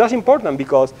 Okay, and that's important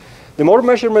because the more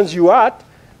measurements you add,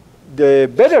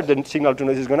 the better the signal to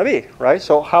noise is going to be, right?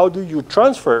 So how do you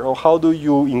transfer or how do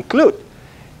you include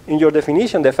in your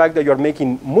definition the fact that you're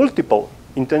making multiple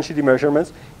intensity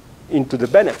measurements into the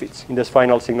benefits in this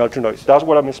final signal to noise? That's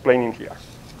what I'm explaining here.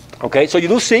 Okay, so you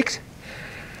do 6.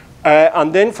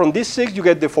 And then from these 6, you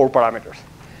get the 4 parameters.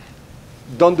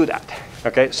 Don't do that,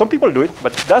 okay? Some people do it,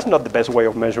 but that's not the best way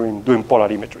of doing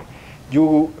polarimetry.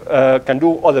 You can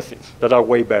do other things that are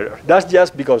way better. That's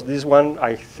just because this one,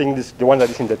 I think this is the one that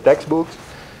is in the textbooks.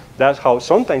 That's how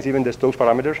sometimes even the Stokes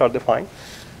parameters are defined.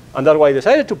 And that's why I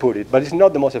decided to put it, but it's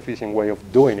not the most efficient way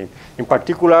of doing it. In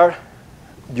particular,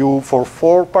 for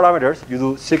 4 parameters, you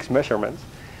do 6 measurements,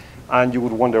 and you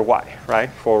would wonder why, right?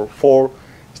 For 4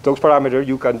 Stokes parameter,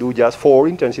 you can do just 4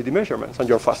 intensity measurements, and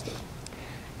you're faster.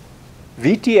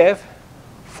 VTF,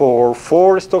 for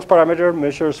 4 Stokes parameter,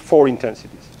 measures 4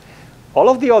 intensities. All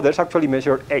of the others actually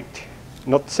measure 8,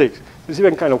 not 6. It's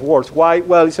even kind of worse. Why?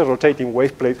 Well, it's a rotating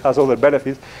wave plate, has other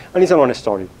benefits, and it's a long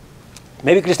story.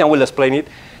 Maybe Christian will explain it.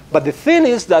 But the thing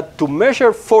is that to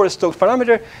measure 4 Stokes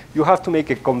parameter, you have to make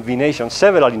a combination,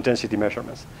 several intensity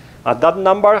measurements. And that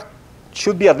number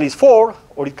should be at least 4,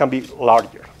 or it can be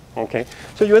larger. Okay?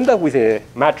 So you end up with a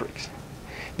matrix.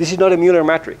 This is not a Mueller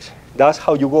matrix. That's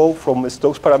how you go from a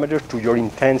Stokes parameter to your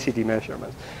intensity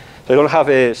measurements. So I don't have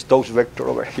a Stokes vector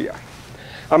over here.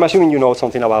 I'm assuming you know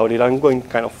something about it. I'm going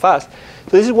kind of fast.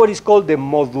 So this is what is called the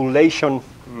modulation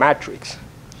matrix.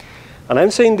 And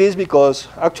I'm saying this because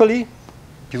actually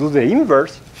you do the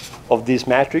inverse of this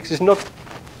matrix. It's not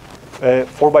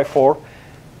 4 by 4,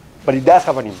 but it does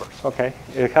have an inverse. Okay,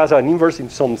 it has an inverse in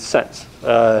some sense.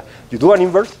 You do an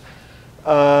inverse,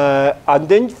 and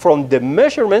then from the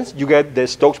measurements you get the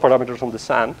Stokes parameters on the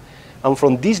sand, and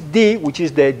from this D, which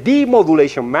is the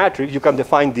demodulation matrix, you can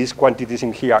define these quantities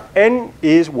in here. N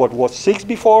is what was 6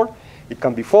 before. It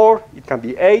can be 4. It can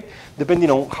be 8, depending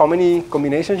on how many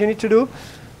combinations you need to do.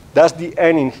 That's the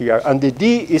N in here. And the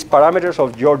D is parameters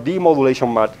of your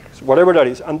demodulation matrix, whatever that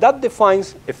is. And that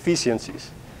defines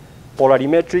efficiencies,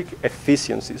 polarimetric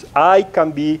efficiencies. I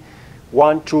can be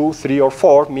 1, 2, 3, or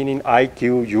 4, meaning I,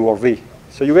 Q, U, or V.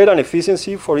 So you get an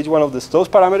efficiency for each one of the Stokes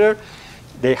parameters.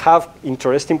 They have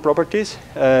interesting properties.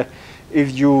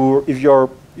 If you're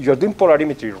doing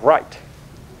polarimetry right,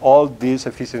 all these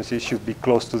efficiencies should be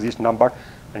close to this number,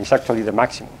 and it's actually the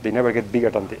maximum. They never get bigger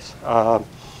than this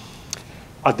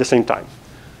at the same time.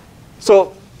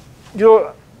 So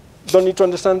you don't need to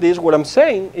understand this. What I'm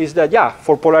saying is that, yeah,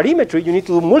 for polarimetry, you need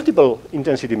to do multiple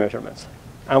intensity measurements.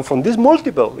 And from this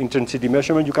multiple intensity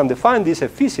measurement, you can define these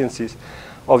efficiencies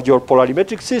of your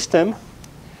polarimetric system.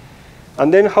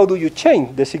 And then how do you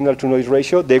change the signal-to-noise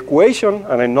ratio? The equation,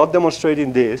 and I'm not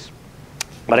demonstrating this,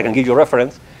 but I can give you a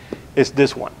reference, is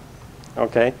this one.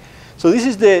 Okay? So this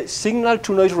is the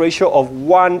signal-to-noise ratio of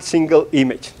one single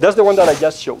image. That's the one that I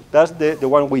just showed. That's the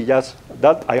one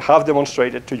that I have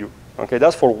demonstrated to you. Okay?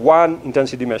 That's for one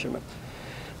intensity measurement.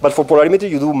 But for polarimetry,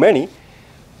 you do many.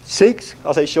 6,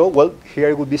 as I showed, well, here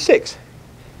it would be 6.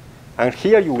 And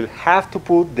here you will have to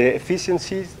put the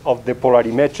efficiencies of the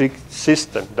polarimetric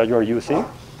system that you are using.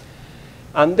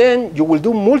 And then you will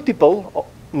do multiple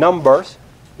numbers,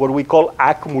 what we call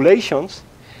accumulations.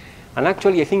 And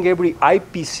actually, I think every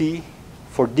IPC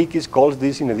for Dickies calls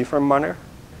this in a different manner.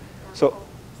 So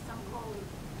some call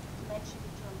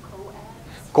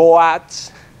it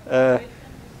coads.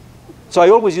 So I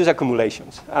always use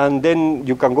accumulations. And then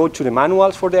you can go to the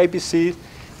manuals for the IPC.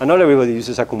 And not everybody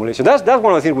uses accumulation. That's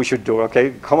one of the things we should do,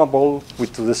 okay? Come up all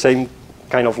with the same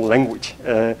kind of language.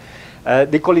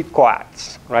 They call it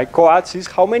coads, right? Coads is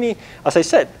how many, as I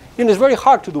said, it's very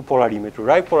hard to do polarimetry,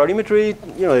 right? Polarimetry,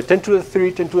 the 10 to the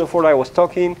 3, 10 to the 4 I was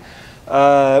talking,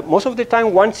 most of the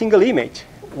time one single image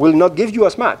will not give you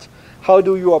as much. How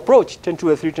do you approach 10 to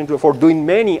the 3, 10 to the 4? Doing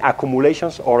many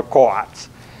accumulations or coads.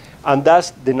 And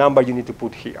that's the number you need to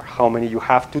put here, how many you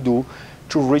have to do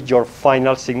to reach your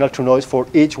final signal to noise for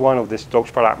each one of the Stokes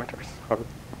parameters.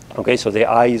 Okay, so the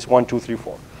I is 1, 2, 3,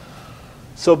 4.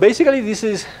 So basically this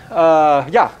is,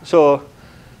 so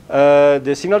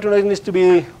the signal to noise needs to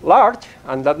be large,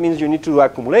 and that means you need to do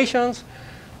accumulations,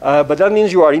 but that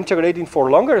means you are integrating for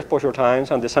longer exposure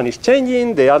times, and the sun is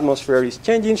changing, the atmosphere is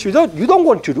changing, so you don't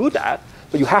want to do that,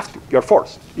 but you have to, you're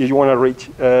forced, if you want to reach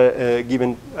a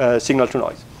given signal to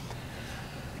noise.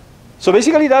 So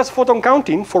basically, that's photon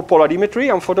counting for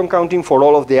polarimetry and photon counting for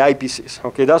all of the IPCs.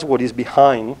 Okay, that's what is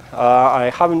behind.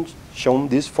 I haven't shown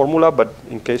this formula, but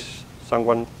in case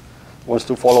someone wants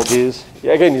to follow this,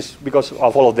 again, it's because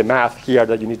of all of the math here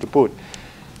that you need to put.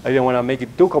 I didn't want to make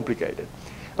it too complicated.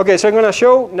 Okay, so I'm going to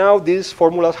show now these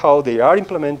formulas, how they are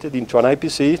implemented into an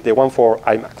IPC, the one for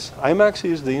IMAX. IMAX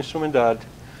is the instrument that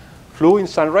flew in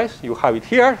sunrise. You have it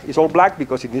here. It's all black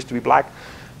because it needs to be black.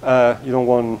 You don't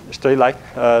want straight light,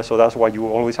 so that's why you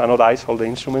always anodize all the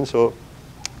instruments. So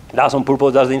that's on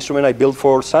purpose. That's the instrument I built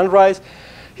for sunrise.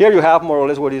 Here you have more or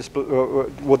less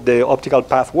what the optical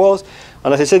path was.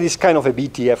 And as I said, it's kind of a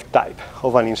BTF type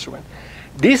of an instrument.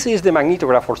 This is the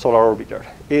magnetograph for solar orbiter.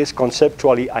 It's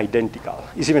conceptually identical.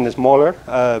 It's even smaller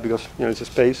because it's a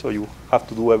space, so you have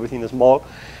to do everything small.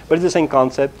 But it's the same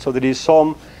concept. So there is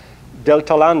some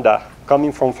delta lambda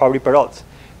coming from Fabry-Perot's.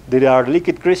 There are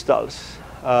liquid crystals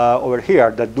over here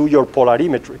that do your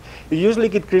polarimetry. If you use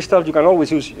liquid crystals, you can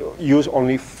always use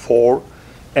only 4.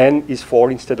 N is 4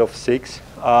 instead of 6.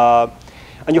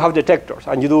 And you have detectors,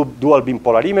 and you do dual beam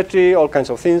polarimetry, all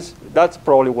kinds of things. That's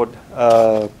probably what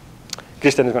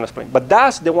Christian is going to explain. But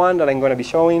that's the one that I'm going to be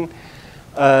showing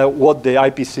what the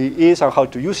IPC is and how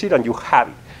to use it, and you have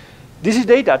it. This is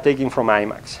data taken from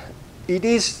IMAX.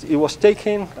 It was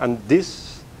taken, and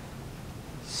this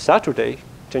Saturday,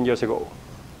 10 years ago.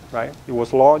 Right? It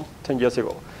was launched 10 years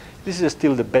ago. This is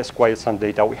still the best quiet sun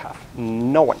data we have.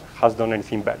 No one has done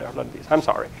anything better than this. I'm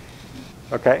sorry.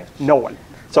 Okay? No one.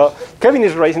 So Kevin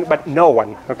is raising, but no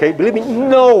one, okay? Believe me,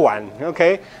 no one,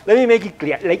 okay? Let me make it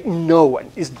clear, like no one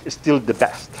is still the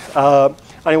best. And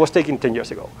it was taken 10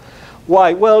 years ago.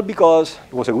 Why? Well, because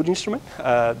it was a good instrument.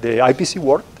 The IPC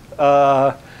worked.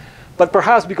 But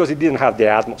perhaps because it didn't have the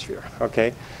atmosphere,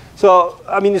 okay? So,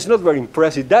 I mean, it's not very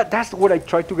impressive. That's what I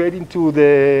tried to get into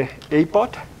the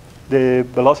APOD, the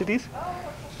velocities,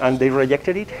 and they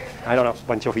rejected it. I don't know,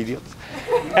 bunch of idiots.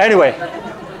 Anyway,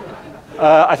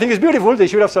 I think it's beautiful. They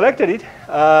should have selected it.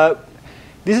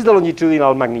 This is the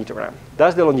longitudinal magnetogram.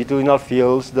 That's the longitudinal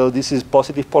fields. Though this is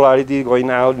positive polarity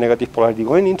going out, negative polarity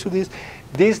going into this.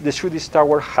 This, the Swedish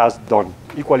tower has done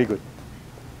equally good.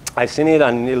 I've seen it,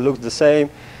 and it looks the same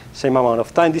amount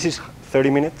of time. This is 30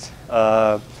 minutes.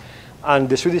 And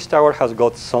the Swedish tower has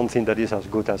got something that is as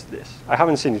good as this. I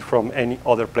haven't seen it from any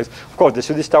other place. Of course, the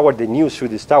Swedish tower, the new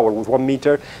Swedish tower with 1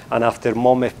 meter, and after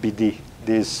MOM FBD,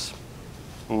 this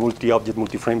multi-object,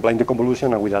 multi-frame blind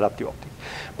deconvolution and with adaptive optics.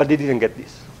 But they didn't get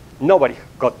this. Nobody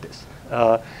got this.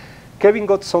 Kevin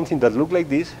got something that looked like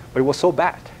this, but it was so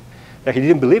bad that he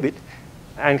didn't believe it,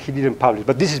 and he didn't publish.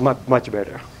 But this is much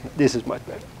better. This is much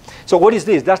better. So what is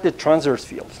this? That's the transverse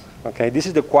field. Okay, this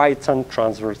is the quiet sun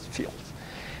transverse field.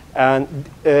 And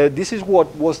this is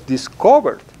what was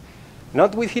discovered,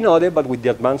 not with Hinode, but with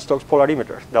the advanced Stokes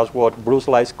polarimeter. That's what Bruce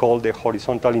Lice called the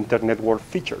horizontal internetwork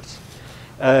features.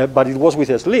 But it was with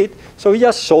a slit, so we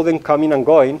just saw them coming and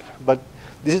going. But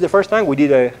this is the first time we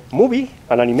did a movie,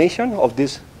 an animation of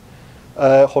these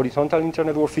horizontal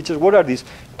internetwork features. What are these?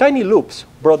 Tiny loops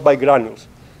brought by granules.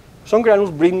 Some granules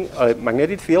bring a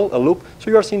magnetic field, a loop, so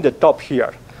you are seeing the top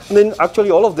here. And then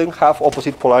actually all of them have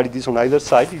opposite polarities on either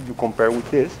side if you compare with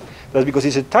this. That's because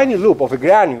it's a tiny loop of a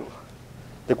granule.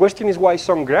 The question is why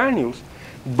some granules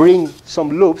bring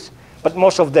some loops, but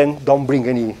most of them don't bring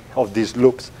any of these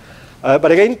loops.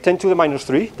 But again, 10 to the minus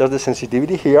 3, that's the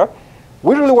sensitivity here.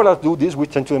 We really want to do this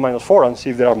with 10 to the minus 4 and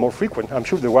see if they are more frequent. I'm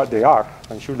sure they are.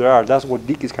 I'm sure they are. That's what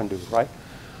Dickies can do, right?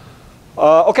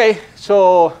 Okay,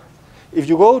 so if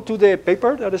you go to the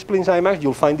paper that explains IMAX,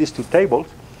 you'll find these two tables.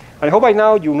 And I hope by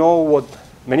now you know what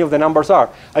many of the numbers are.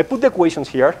 I put the equations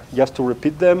here just to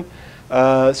repeat them.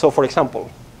 So for example,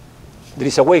 there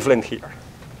is a wavelength here.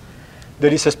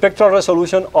 There is a spectral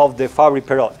resolution of the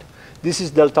Fabry-Perot. This is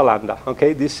delta lambda,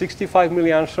 okay? This 65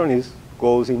 milliangstrom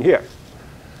goes in here.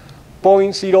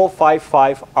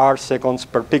 0.055 arc-seconds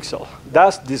per pixel.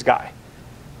 That's this guy.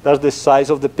 That's the size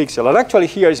of the pixel. And actually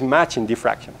here is matching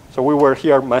diffraction. So we were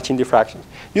here matching diffractions.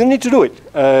 You don't need to do it,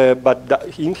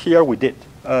 but in here we did.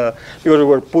 Because we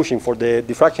were pushing for the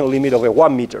diffraction limit of a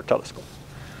 1 meter telescope.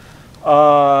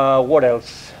 What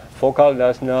else? Focal,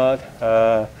 that's not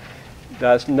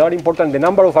important. The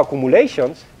number of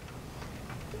accumulations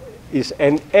is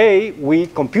NA. We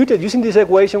computed using this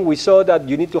equation. We saw that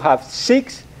you need to have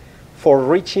 6 for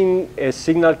reaching a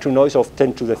signal to noise of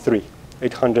 10 to the 3,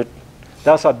 800.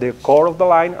 That's at the core of the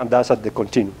line, and that's at the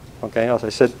continuum. Okay, as I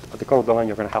said, at the core of the line,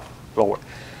 you're going to have lower.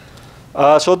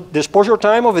 So the exposure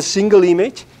time of a single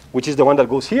image, which is the one that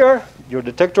goes here, your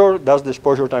detector, that's the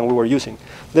exposure time we were using.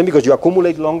 Then because you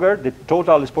accumulate longer, the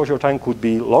total exposure time could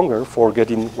be longer for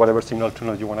getting whatever signal to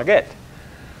noise you want to get.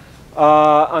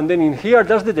 And then in here,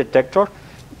 that's the detector.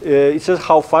 It says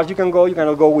how fast you can go. You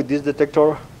cannot go with this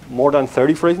detector more than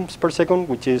 30 frames per second,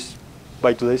 which is,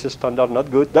 by today's standard, not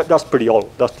good. That's pretty old.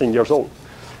 That's 10 years old.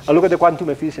 And look at the quantum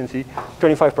efficiency,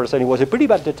 25%. It was a pretty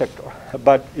bad detector,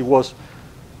 but it was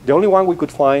the only one we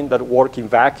could find that worked in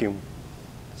vacuum.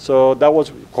 So that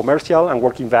was commercial and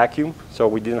working vacuum, so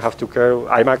we didn't have to care.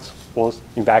 IMAX was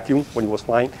in vacuum when it was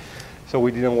flying, so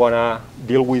we didn't want to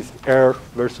deal with air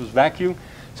versus vacuum.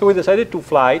 So we decided to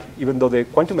fly it, even though the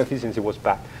quantum efficiency was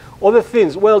bad. Other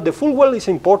things, well, the full well is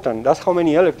important. That's how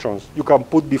many electrons you can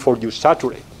put before you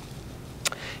saturate.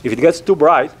 If it gets too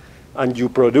bright and you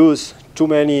produce too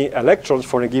many electrons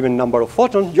for a given number of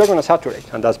photons, you're going to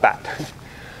saturate, and that's bad.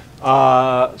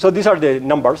 So these are the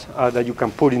numbers that you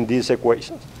can put in these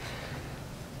equations.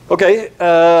 Okay,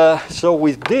 so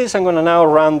with this, I'm going to now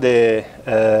run the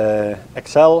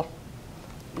Excel,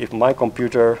 if my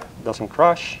computer doesn't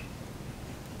crash.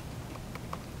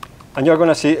 And you're going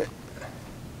to see,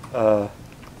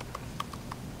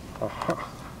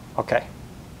 okay.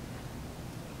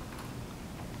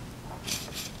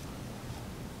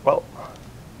 Well,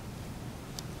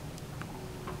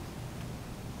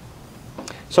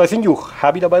 so I think you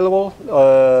have it available,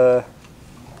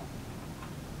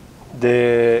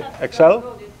 the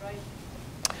Excel.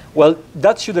 Well,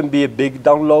 that shouldn't be a big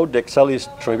download. The Excel is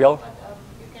trivial.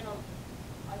 You cannot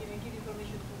give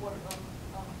information to work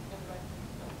on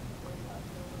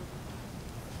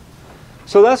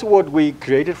So that's what we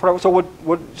created for. So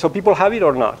so people have it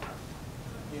or not?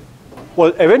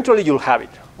 Well, eventually you'll have it,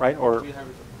 right? Or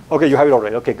okay, you have it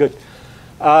already. Okay, good.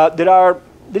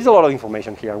 There's a lot of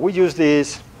information here. We use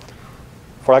this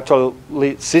for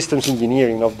actually systems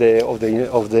engineering of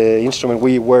the instrument.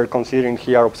 We were considering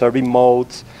here observing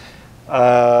modes,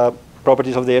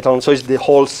 properties of the ethanol. So it's the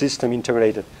whole system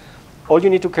integrated. All you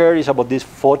need to care is about this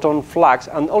photon flux,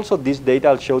 and also this data.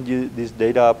 I'll show you this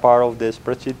data part of the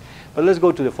spreadsheet. But let's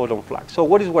go to the photon flux. So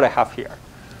what is what I have here?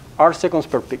 R seconds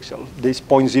per pixel. This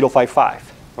 0.055,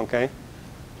 okay?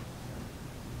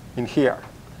 In here.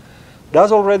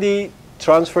 That's already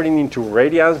transferring into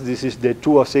radians. This is the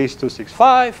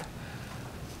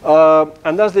 206.265.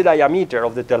 And that's the diameter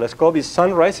of the telescope. Its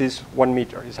sunrise is 1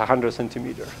 meter. It's 100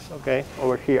 centimeters, okay,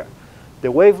 over here.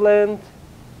 The wavelength,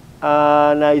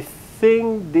 and I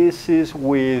think this is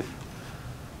with,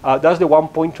 that's the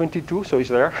 1.22, so it's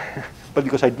there. But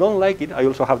because I don't like it, I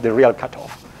also have the real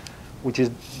cutoff, which is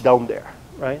down there,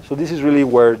 right? So this is really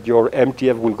where your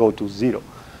MTF will go to 0.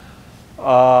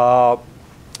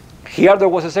 Here there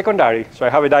was a secondary, so I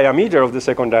have a diameter of the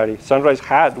secondary. Sunrise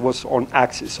was on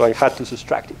axis, so I had to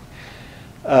subtract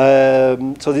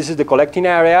it. So this is the collecting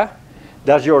area.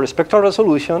 That's your spectral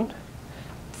resolution,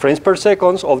 frames per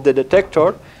second of the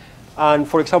detector. And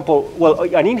for example, well,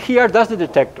 and in here, that's the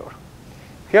detector.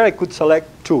 Here I could select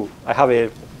 2. I have a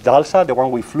DALSA, the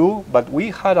one we flew, but we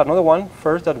had another one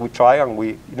first that we tried and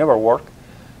it never worked.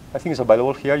 I think it's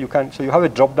available here. So you have a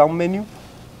drop-down menu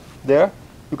there.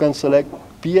 You can select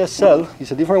PSL,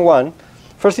 it's a different one.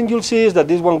 First thing you'll see is that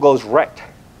this one goes red.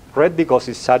 Red because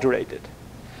it's saturated.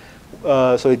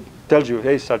 So it tells you,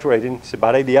 hey, it's saturated, it's a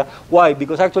bad idea. Why?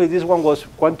 Because actually this one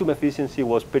quantum efficiency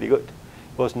was pretty good.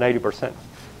 It was 90%.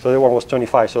 So the other one was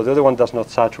 25, so the other one does not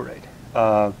saturate.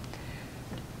 I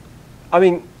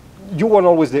mean, you want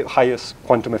always the highest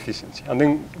quantum efficiency, and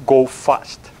then go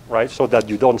fast, right, so that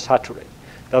you don't saturate.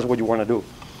 That's what you want to do.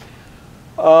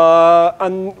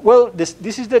 And well,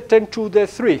 this is the 10 to the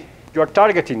 3. You are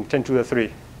targeting 10 to the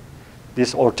 3.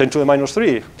 This, or 10 to the minus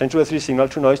 3. 10 to the 3 signal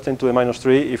to noise, 10 to the minus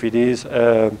 3 if it is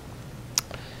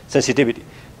sensitivity.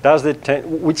 That's the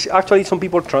 10, which actually some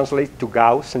people translate to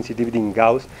Gauss, sensitivity in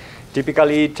Gauss.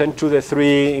 Typically 10 to the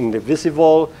 3 in the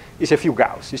visible is a few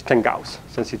Gauss, it's 10 Gauss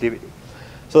sensitivity.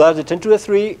 So that's the 10 to the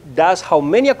 3. That's how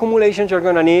many accumulations you're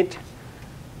going to need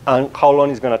and how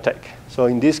long it's going to take. So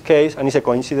in this case, and it's a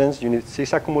coincidence, you need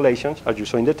 6 accumulations, as you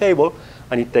saw in the table,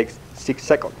 and it takes 6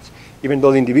 seconds, even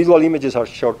though the individual images are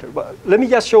shorter. But let me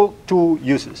just show 2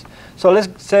 uses. So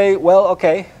let's say, well,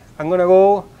 okay, I'm going to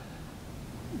go,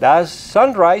 that's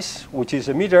sunrise, which is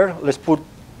a meter. Let's put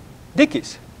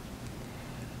Dickies.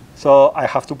 So I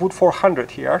have to put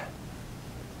 400 here.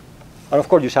 And of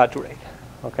course, you saturate,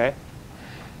 okay?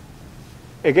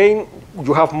 Again,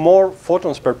 you have more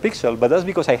photons per pixel, but that's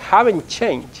because I haven't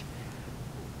changed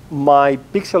my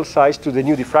pixel size to the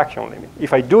new diffraction limit.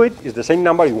 If I do it, it's the same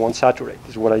number, it won't saturate,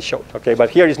 is what I showed, okay? But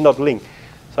here it's not linked.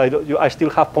 So I still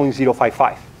have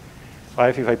 0.055,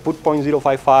 right? If I put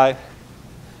 0.055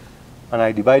 and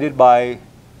I divide it by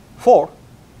 4,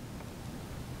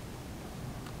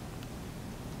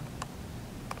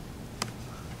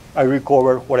 I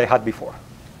recover what I had before.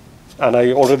 And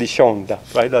I already shown that,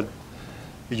 right? That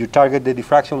if you target the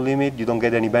diffraction limit, you don't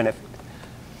get any benefit.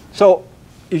 So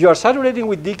if you are saturating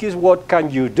with Dickies, what can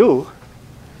you do?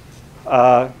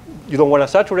 You don't want to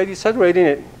saturate it. Saturating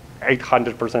it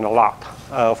 800% a lot.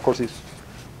 Of course,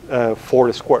 it's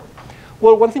 4 squared.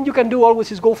 Well, one thing you can do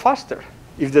always is go faster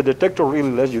if the detector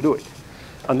really lets you do it.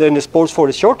 And then expose for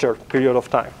a shorter period of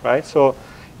time, right? So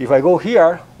if I go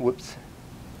here, whoops,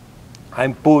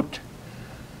 I put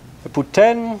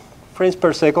 10 frames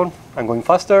per second. I'm going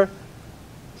faster.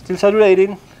 Still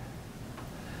saturating.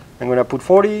 I'm going to put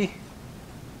 40.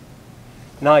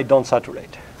 Now I don't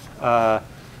saturate.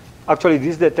 Actually,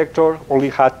 this detector only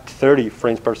had 30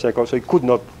 frames per second, so it could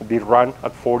not be run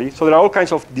at 40. So there are all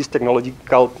kinds of these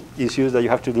technological issues that you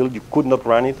have to deal with. You could not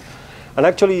run it. And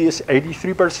actually, it's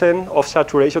 83% of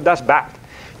saturation. That's bad.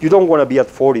 You don't want to be at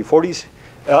 40. 40 is,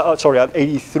 sorry, at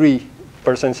 83%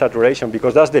 saturation,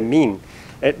 because that's the mean.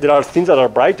 There are things that are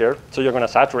brighter, so you're going to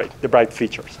saturate the bright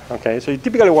features. Okay, so you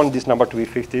typically want this number to be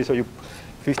 50, so you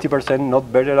 50%,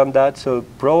 not better than that, so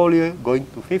probably going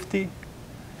to 50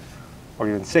 or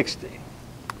even 60.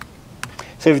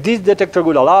 So if this detector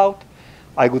would allow,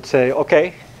 I would say,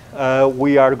 okay,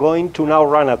 we are going to now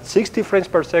run at 60 frames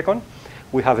per second.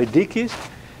 We have a Dickies,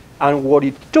 and what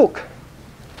it took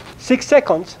 6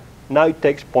 seconds, now it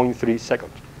takes 0.3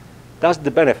 seconds. That's the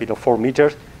benefit of 4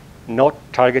 meters, not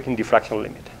targeting diffraction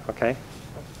limit, okay?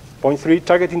 0.3,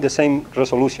 targeting the same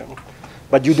resolution,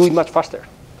 but you do it much faster.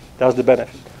 That's the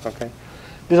benefit, okay?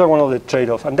 These are one of the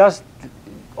trade-offs, and that's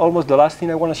almost the last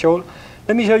thing I want to show.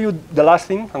 Let me show you the last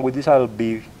thing, and with this I'll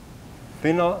be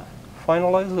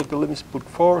finalized. Okay, let me put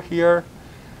 4 here.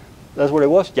 That's what it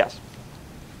was? Yes.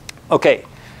 Okay.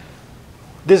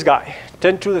 This guy,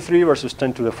 10 to the 3 versus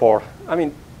 10 to the 4. I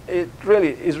mean, it really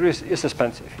is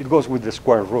expensive. It goes with the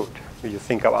square root, if you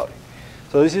think about it.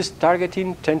 So this is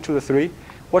targeting 10 to the 3.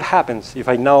 What happens if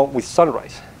I now, with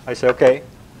sunrise, I say, okay,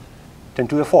 10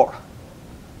 to the 4.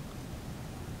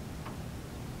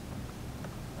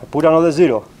 I put another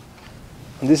 0.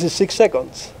 And this is 6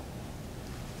 seconds.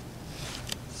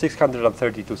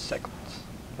 632 seconds.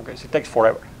 Okay, so it takes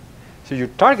forever. So you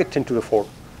target 10 to the 4.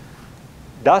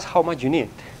 That's how much you need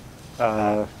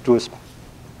to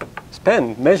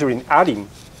spend measuring, adding.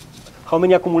 How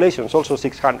many accumulations? Also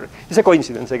 600. It's a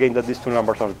coincidence, again, that these two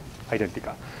numbers are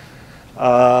identical.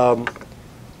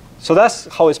 So that's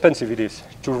how expensive it is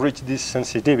to reach this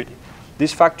sensitivity.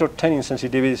 This factor 10 in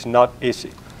sensitivity is not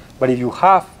easy. But if you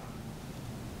have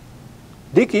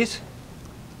deckeys,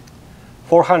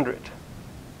 400.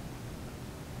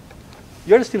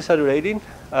 You're still saturating,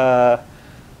 and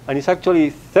it's actually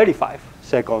 35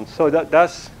 seconds. So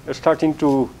that's starting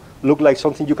to look like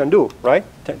something you can do, right?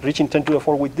 Reaching 10 to the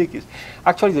 4 with deckeys.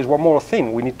 Actually, there's one more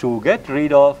thing. We need to get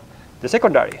rid of the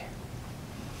secondary.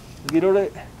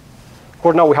 Of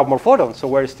course, now we have more photons, so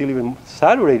we're still even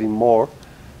saturating more,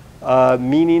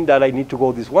 meaning that I need to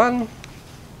go this one,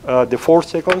 the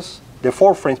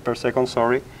 4 frames per second,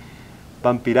 sorry,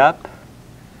 bump it up,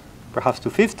 perhaps to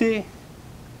 50.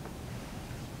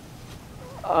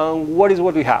 What is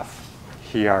what we have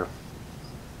here?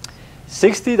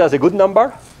 60, that's a good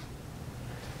number.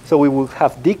 So we will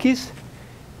have deckeys,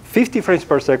 50 frames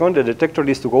per second. The detector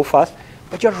needs to go fast,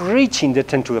 but you're reaching the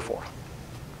 10 to the 4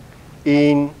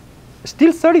 in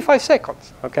still 35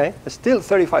 seconds, okay? Still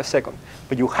 35 seconds,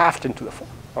 but you have 10 to the 4,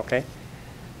 okay?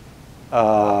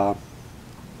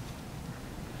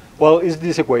 Well, it's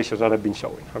these equations that I've been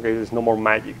showing, okay? There's no more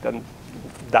magic than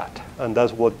that, and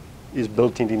that's what is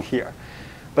built in here.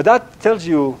 But that tells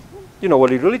you,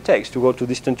 what it really takes to go to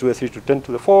this 10 to the 3 to 10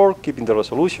 to the 4, keeping the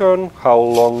resolution, how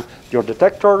long your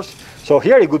detectors. So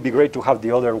here it would be great to have the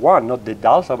other one, not the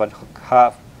DALSA, but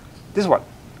have this one.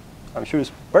 I'm sure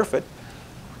it's perfect.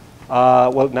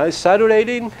 Well, now it's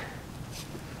saturating.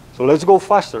 So let's go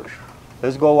faster.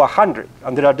 Let's go 100.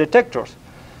 And there are detectors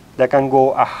that can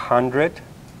go 100.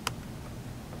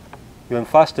 Even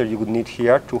faster, you would need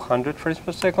here 200 frames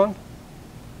per second.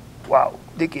 Wow,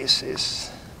 the case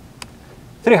is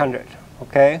 300,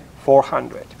 okay,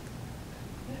 400.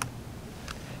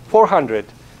 400,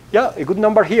 yeah, a good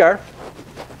number here.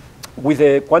 With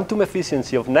a quantum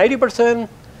efficiency of 90%,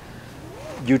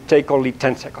 you take only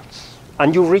 10 seconds.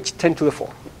 And you reach 10 to the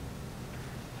 4.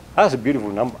 That's a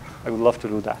beautiful number. I would love to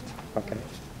do that, okay.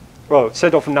 Well,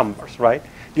 set of numbers, right?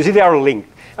 You see they are linked.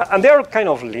 And they are kind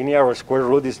of linear or square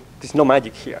root. There's no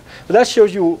magic here. But that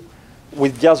shows you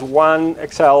with just one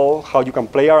Excel how you can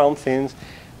play around things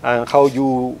and how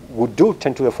you would do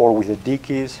 10 to the 4 with the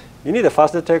deckeys. You need a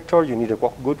fast detector, you need a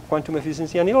good quantum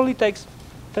efficiency, and it only takes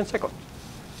 10 seconds.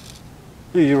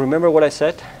 You remember what I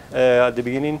said at the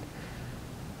beginning?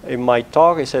 In my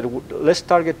talk, I said, let's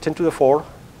target 10 to the 4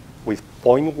 with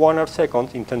 0.1 arc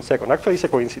second in 10 seconds. Actually, it's a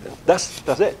coincidence.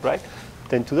 That's it, right?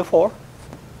 10 to the 4,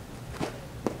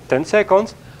 10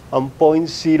 seconds, and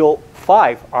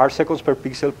 0.05 arc seconds per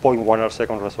pixel, 0.1 arc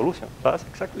second resolution. That's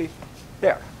exactly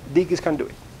there. Deckeys can do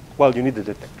it. Well, you need the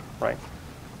detector, right?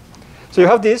 So you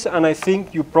have this, and I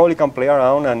think you probably can play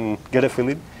around and get a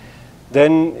feeling.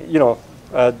 Then,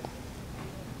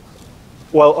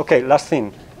 well, okay, last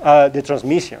thing, the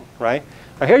transmission, right?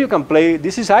 And here you can play,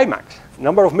 this is IMAX,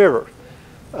 number of mirrors.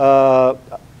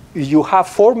 You have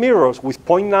 4 mirrors with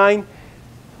 0.9,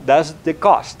 that's the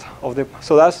cost of the,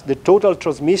 so that's the total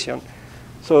transmission.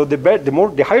 So the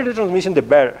higher the transmission, the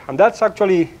better. And that's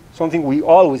actually something we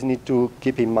always need to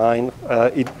keep in mind.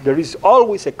 There is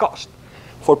always a cost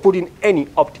for putting any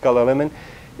optical element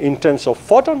in terms of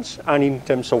photons and in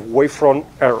terms of wavefront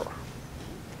error.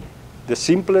 The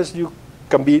simplest you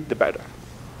can be, the better.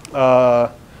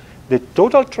 The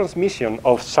total transmission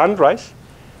of sunrise,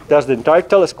 that's the entire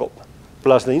telescope,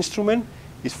 plus the instrument,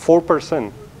 is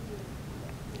 4%.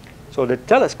 So the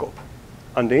telescope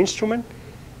and the instrument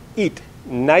eat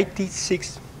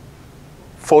 96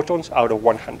 photons out of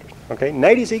 100. Okay,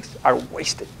 96 are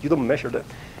wasted. You don't measure them.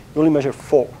 You only measure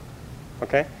 4.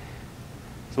 Okay,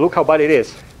 so look how bad it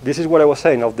is. This is what I was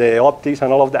saying of the optics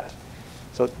and all of that.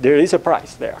 So there is a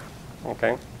price there.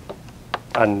 Okay,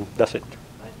 and that's it.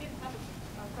 I did have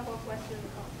a couple of questions.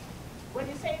 When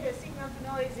you say the signal to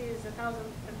noise is 1,000,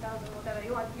 10,000, whatever,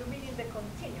 you mean in the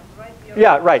continuum, right?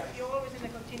 Yeah, right. You're always in the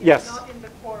continuum, yes. not in the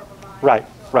core of a line. Right.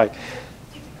 So Right.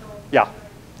 Typical Yeah.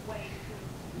 way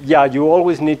to Yeah, you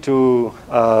always need to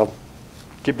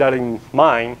keep that in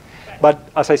mind. But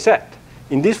as I said,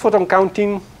 in this photon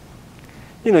counting,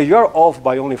 you're off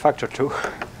by only factor 2.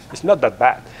 It's not that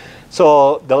bad.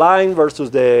 So the line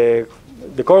versus the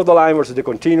curve of the line versus the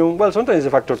continuum, well, sometimes it's a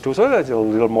factor 2, sometimes it's a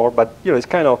little more, but it's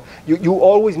kind of, you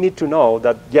always need to know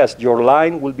that, yes, your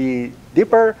line will be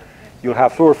deeper, you'll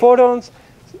have fewer photons,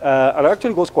 and it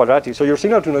actually goes quadratic, so your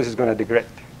signal to noise is going to degrade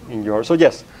in your, so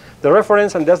yes, the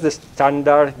reference, and that's the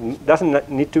standard, doesn't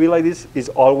need to be like this, is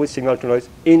always signal to noise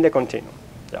in the continuum.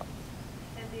 Yeah.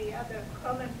 And the other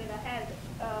comment that I had,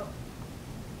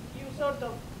 you sort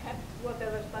of kept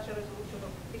whatever spatial resolution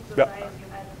of pixel Yeah. size you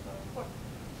had and so on and so forth.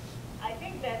 I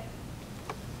think that,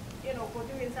 for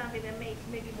doing something that makes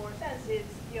maybe more sense is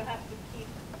you have to keep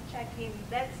checking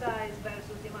that size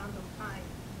versus the amount of time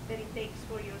that it takes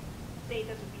for your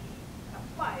data to be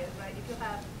acquired, right? If you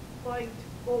have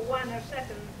 0.01 a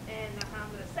second and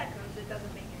 100 seconds, it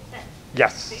doesn't make any sense.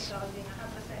 Yes. Because in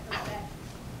 100 seconds, that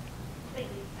thing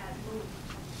has moved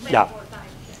many Yeah. more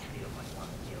times than 0.1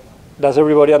 and 0.1. Does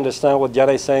everybody understand what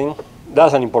Jana is saying?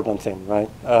 That's an important thing, right?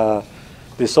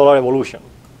 The solar evolution.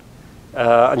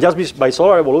 And just by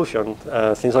solar evolution,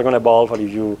 things are going to evolve, and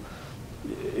if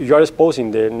you are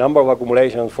exposing the number of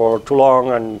accumulations for too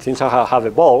long and things have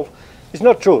evolved, it's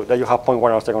not true that you have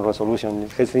 0.1 a second resolution.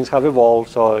 Things have evolved,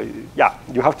 so yeah,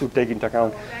 you have to take into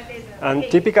account. So that is And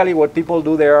typically what people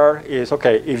do there is,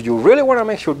 okay, if you really want to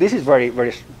make sure, this is very,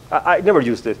 very, I never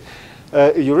use this.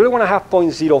 If you really want to have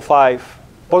 0.05,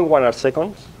 0.1 a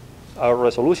second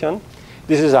resolution,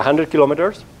 this is 100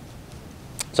 kilometers.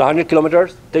 So 100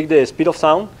 kilometers, take the speed of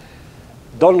sound.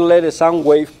 Don't let a sound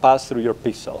wave pass through your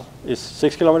pixel. It's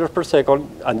 6 kilometers per second,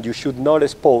 and you should not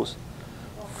expose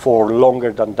for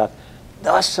longer than that.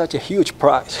 That's such a huge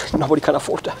price. Nobody can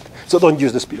afford that. So don't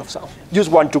use the speed of sound. Use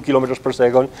 1-2 kilometers per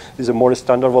second. This is a more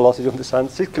standard velocity of the sound.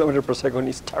 6 kilometers per second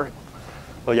is terrible.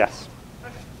 So yes.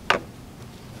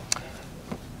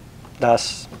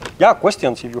 That's, yeah,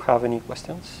 questions, if you have any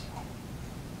questions.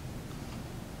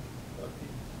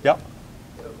 Yeah.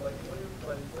 So, like, what if,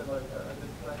 like, you said, like, a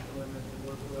diffraction limit and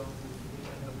what else is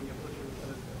depending on when you put your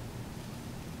telescope?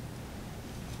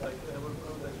 Like, what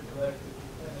proof that you collect is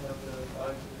depending on the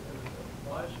size of your telescope.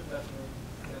 Why should that make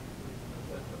sense to the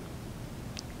telescope?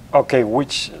 Okay,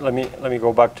 let me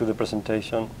go back to the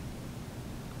presentation.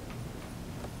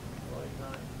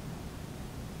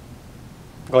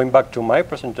 Going back to my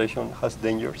presentation has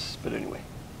dangers, but anyway.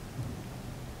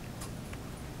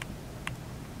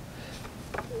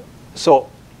 So,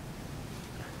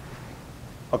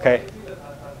 okay.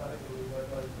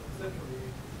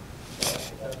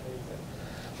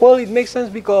 Well, it makes sense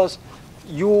because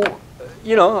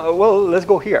well, let's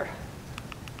go here.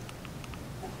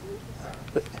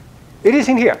 It is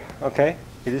in here, okay?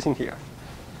 It is in here.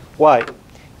 Why?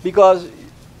 Because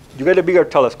you get a bigger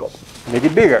telescope. Make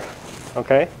it bigger,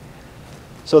 okay?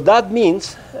 So that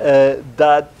means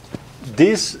that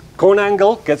this cone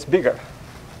angle gets bigger,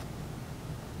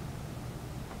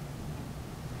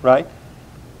 right?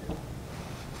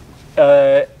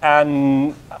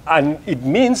 And it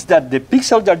means that the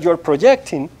pixel that you're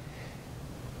projecting,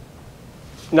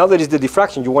 now there is the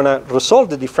diffraction. You want to resolve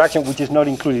the diffraction, which is not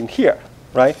included here,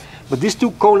 right? But these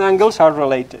two cone angles are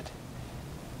related.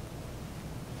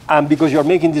 And because you're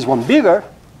making this one bigger,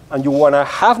 and you want to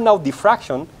have now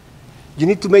diffraction, you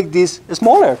need to make this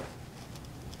smaller.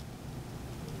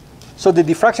 So the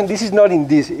diffraction, this is not in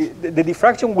this. The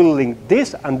diffraction will link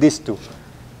this and these two.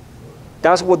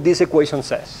 That's what this equation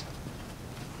says.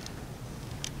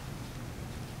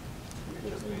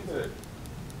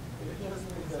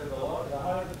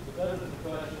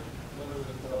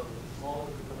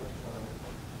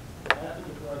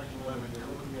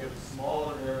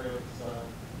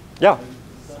 Yeah.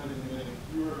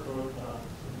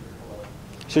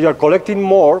 So you're collecting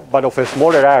more, but of a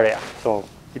smaller area. So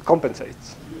it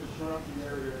compensates.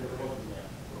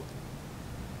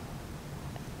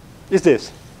 Is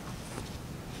this?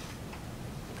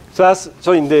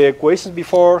 So in the equations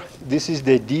before, this is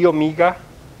the d omega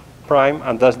prime,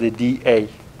 and that's the dA.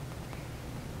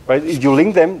 Right? If you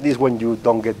link them, this is when you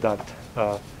don't get that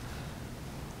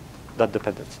that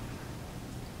dependence.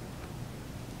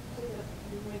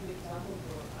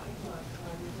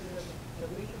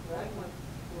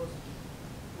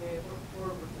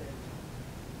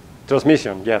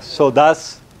 Transmission, yes. So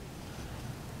that's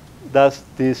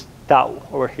this tau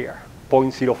over here,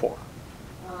 0.04.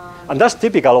 And that's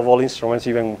typical of all instruments,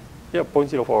 even, yeah,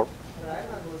 0.04.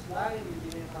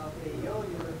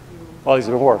 Oh, it's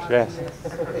even worse, yes.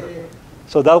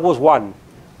 So that was 1.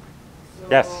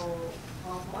 Yes.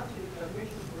 How much is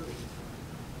transmission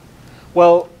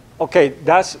Well, okay,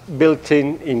 that's built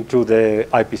into the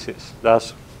IPCs.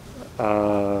 That's,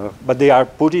 but they are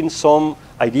putting some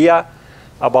idea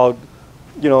about,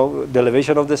 you know, the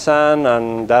elevation of the sun,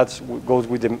 and that goes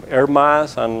with the air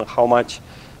mass and how much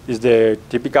is the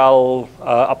typical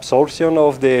absorption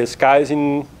of the skies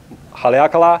in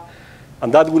Haleakala,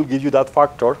 and that will give you that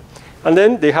factor. And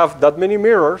then they have that many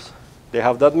mirrors, they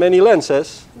have that many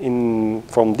lenses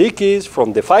from Dickies,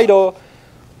 from the FIDO,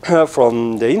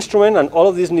 from the instrument, and all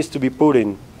of this needs to be put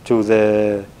into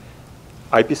the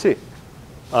IPC.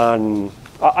 And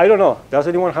I don't know, does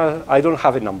anyone have, I don't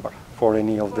have a number for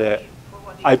any of the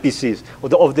IPCs,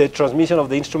 of the transmission of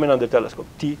the instrument and the telescope.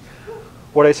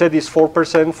 What I said is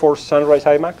 4% for sunrise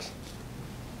IMAX.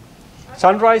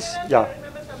 Sunrise, yeah.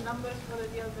 Remember some numbers for the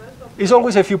DL telescope? It's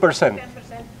always a few percent.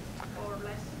 10% or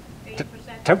less,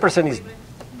 8%. 10% is,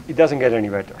 it doesn't get any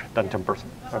better than 10%.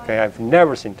 Okay, I've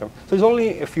never seen 10. So it's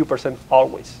only a few percent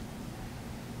always.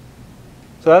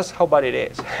 So that's how bad it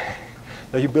is.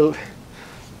 That you build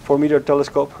 4-meter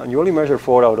telescope and you only measure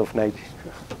 4 out of 90,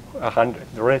 100.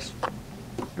 The rest,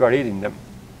 you are eating them.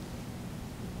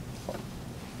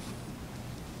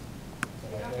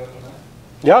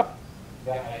 Yeah.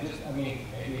 Yeah, I mean,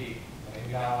 maybe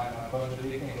now I'm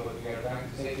contradicting what we are trying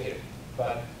to say here,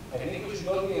 but I think we should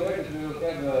all be aware that we will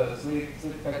have slit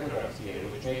spectrographs here,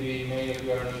 which maybe many of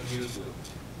you are not used to.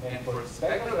 And for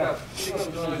spectrograph, signal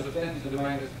to noise of 10 to the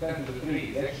minus 10 to the 3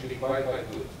 is actually quite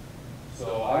good.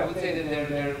 So I would say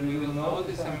that we will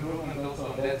notice some improvement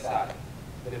also on that side.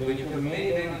 That when you have many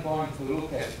data points to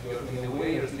look at, in a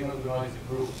way your signal to noise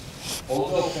improves.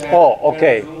 Also,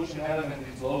 okay. resolution element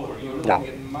is lower. You're looking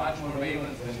at much more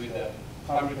wavelengths than with the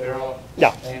fabric arrow.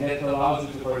 Yeah. And that allows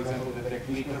you to, for example, detect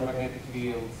weaker magnetic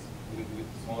fields with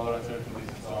smaller uncertainties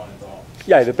and so on and so on.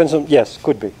 Yeah, it depends on, yes,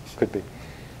 could be.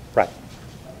 Right.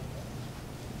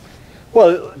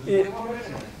 Well, right? If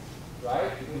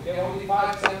you have only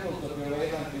 5 samples of your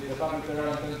wavelength with the fabric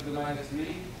arrow 10 to the minus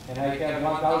 3, and I have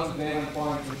 1,000 wavelength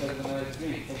points in 10 to the minus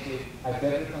 3, simply I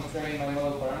better constrain my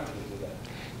model parameters with that.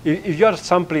 if you are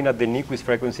sampling at the Nyquist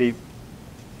frequency,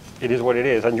 it is what it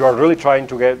is, and you are really trying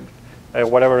to get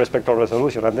whatever spectral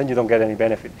resolution, and then you don't get any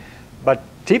benefit. But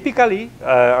typically,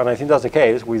 and I think that's the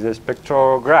case with the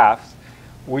spectrographs,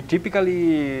 we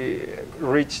typically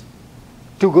reach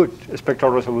too good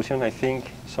spectral resolution. I think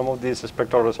some of these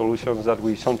spectral resolutions that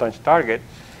we sometimes target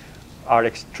are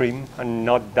extreme and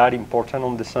not that important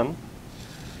on the sun.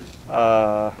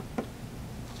 There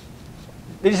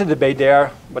is a debate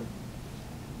there, but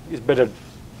it's better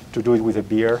to do it with a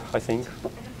beer, I think.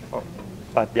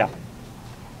 But yeah.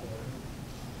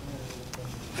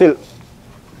 Phil.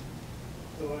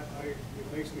 So it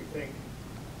makes me think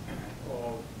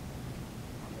of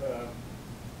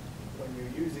when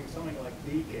you're using something like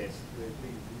DKIS with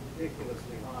these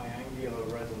ridiculously high angular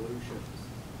resolutions,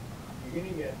 you're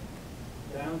going to get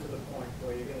down to the point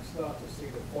where you're going to start to see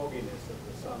the fogginess of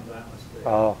the sun's atmosphere.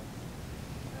 Oh.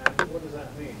 And what does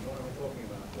that mean? What am I talking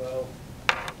about? Well,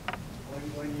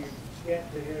 when you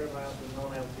get to hear about the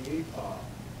non-LTE part,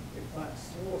 if that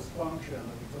source function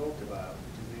that we talked about,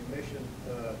 which is the emission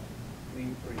per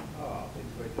mean free path,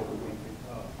 individual mean free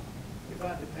path, if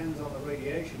that depends on the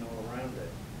radiation all around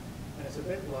it, and it's a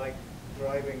bit like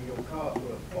driving your car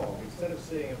through a fog, instead of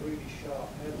seeing a really sharp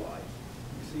headlight,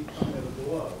 you see kind of a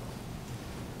glow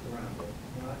around it.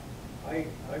 And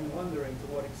I'm wondering to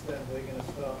what extent we're going to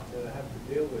start to have to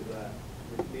deal with that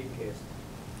with DKIS.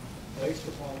 Based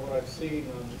upon what I've seen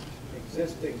on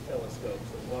existing telescopes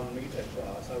at 1 meter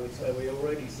class, I would say we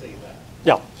already see that.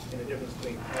 Yeah. In the difference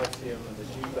between calcium and the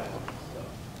G-band and stuff.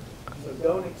 So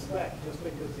don't expect, just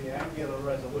because the angular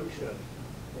resolution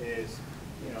is,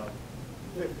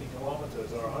 50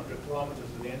 kilometers or 100 kilometers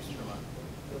of the instrument,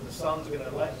 that the sun's going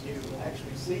to let you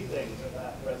actually see things at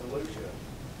that resolution.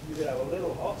 You could have a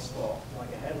little hot spot, like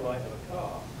a headlight of a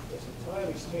car, that's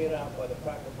entirely smeared out by the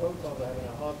fact that protons are having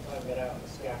a hard time getting out and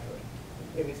scattering.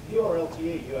 If it's pure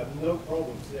LTE, you have no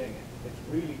problem seeing it. It's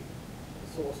really the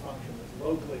source function that's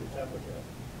locally the temperature.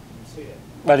 You see it.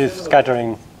 But it's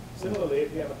scattering. Similarly,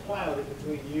 if you have a cloud in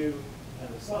between you and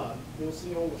the sun, you'll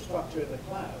see all the structure in the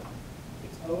cloud.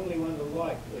 It's only when the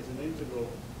light is an integral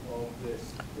of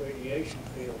this radiation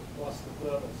field plus the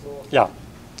thermal source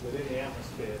within the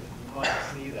atmosphere that you might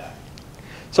see that.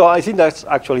 So I think that's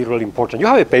actually really important. You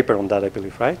have a paper on that, I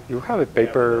believe, right? You have a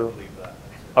paper. Yeah, I believe that.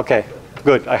 Okay,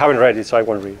 good. I haven't read it, so I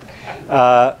won't read it.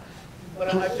 Well,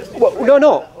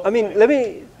 no. I mean, let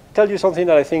me tell you something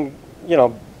that I think,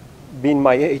 being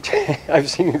my age, I've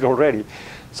seen it already.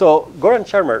 So Goran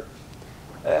Sharmer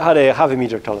had a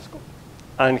half-a-meter telescope,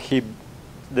 and he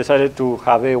decided to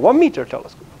have a 1 meter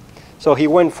telescope. So he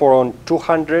went from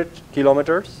 200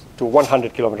 kilometers to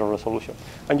 100 kilometer resolution.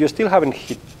 And you still haven't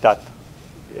hit that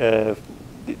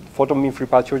photon mean free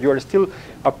path. So you are still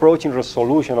approaching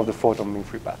resolution of the photon mean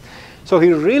free path. So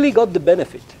he really got the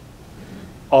benefit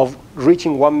of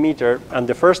reaching 1 meter. And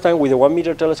the first time with a 1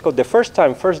 meter telescope, the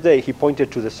first day he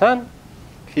pointed to the sun,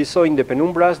 he saw in the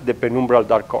penumbras the penumbral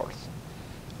dark cores.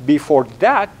 Before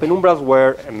that, penumbrals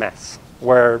were a mess,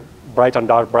 were bright and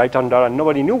dark, and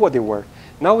nobody knew what they were.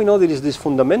 Now we know there is this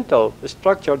fundamental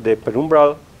structure, the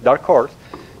penumbral dark cores,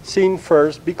 seen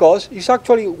first because it's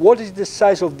actually, what is the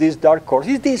size of this dark core?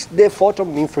 Is this the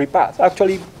photon mean free path?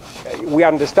 Actually, we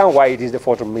understand why it is the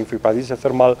photon mean free path.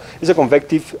 It's a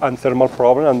convective and thermal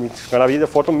problem, and it's going to be the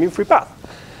photon mean free path.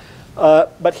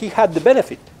 But he had the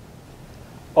benefit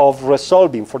of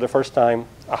resolving for the first time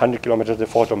 100 kilometers the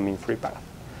photon mean free path.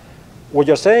 What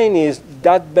you're saying is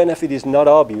that benefit is not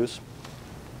obvious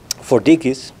for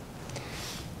Dickies,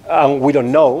 and we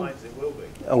don't know.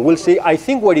 And we'll see. I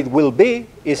think what it will be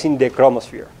is in the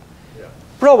chromosphere. Yeah.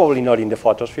 Probably not in the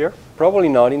photosphere. Probably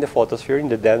not in the photosphere, in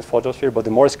the dense photosphere. But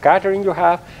the more scattering you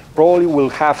have, probably will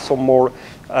have some more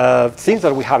things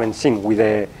that we haven't seen with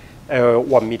a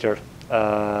 1 meter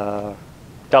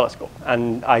telescope.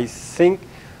 And I think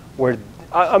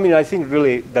I think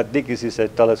really that Dickies is a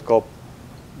telescope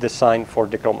designed for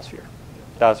the chromosphere.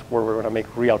 That's where we're going to make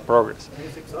real progress. And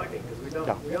it's exciting because we don't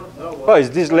know what. Well, it's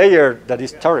this layer that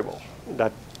is terrible.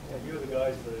 That you're the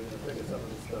guys that figure some of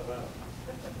this stuff out.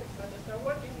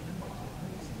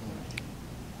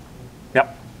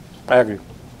 Yeah, I agree.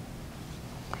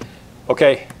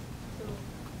 Okay.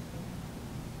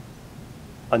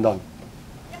 I'm done.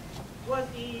 Yeah. Was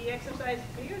the exercise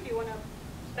clear? Do you want to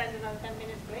spend another 10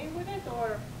 minutes playing with it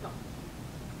or no?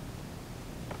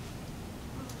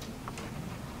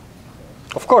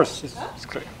 Of course, it's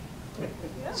clear.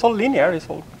 It's all linear, it's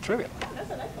all trivial.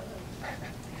 That's a nice one.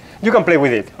 You can play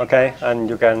with it, okay? And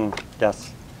you can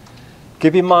just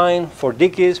keep in mind for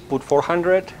Dickies, put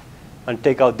 400 and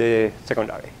take out the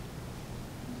secondary.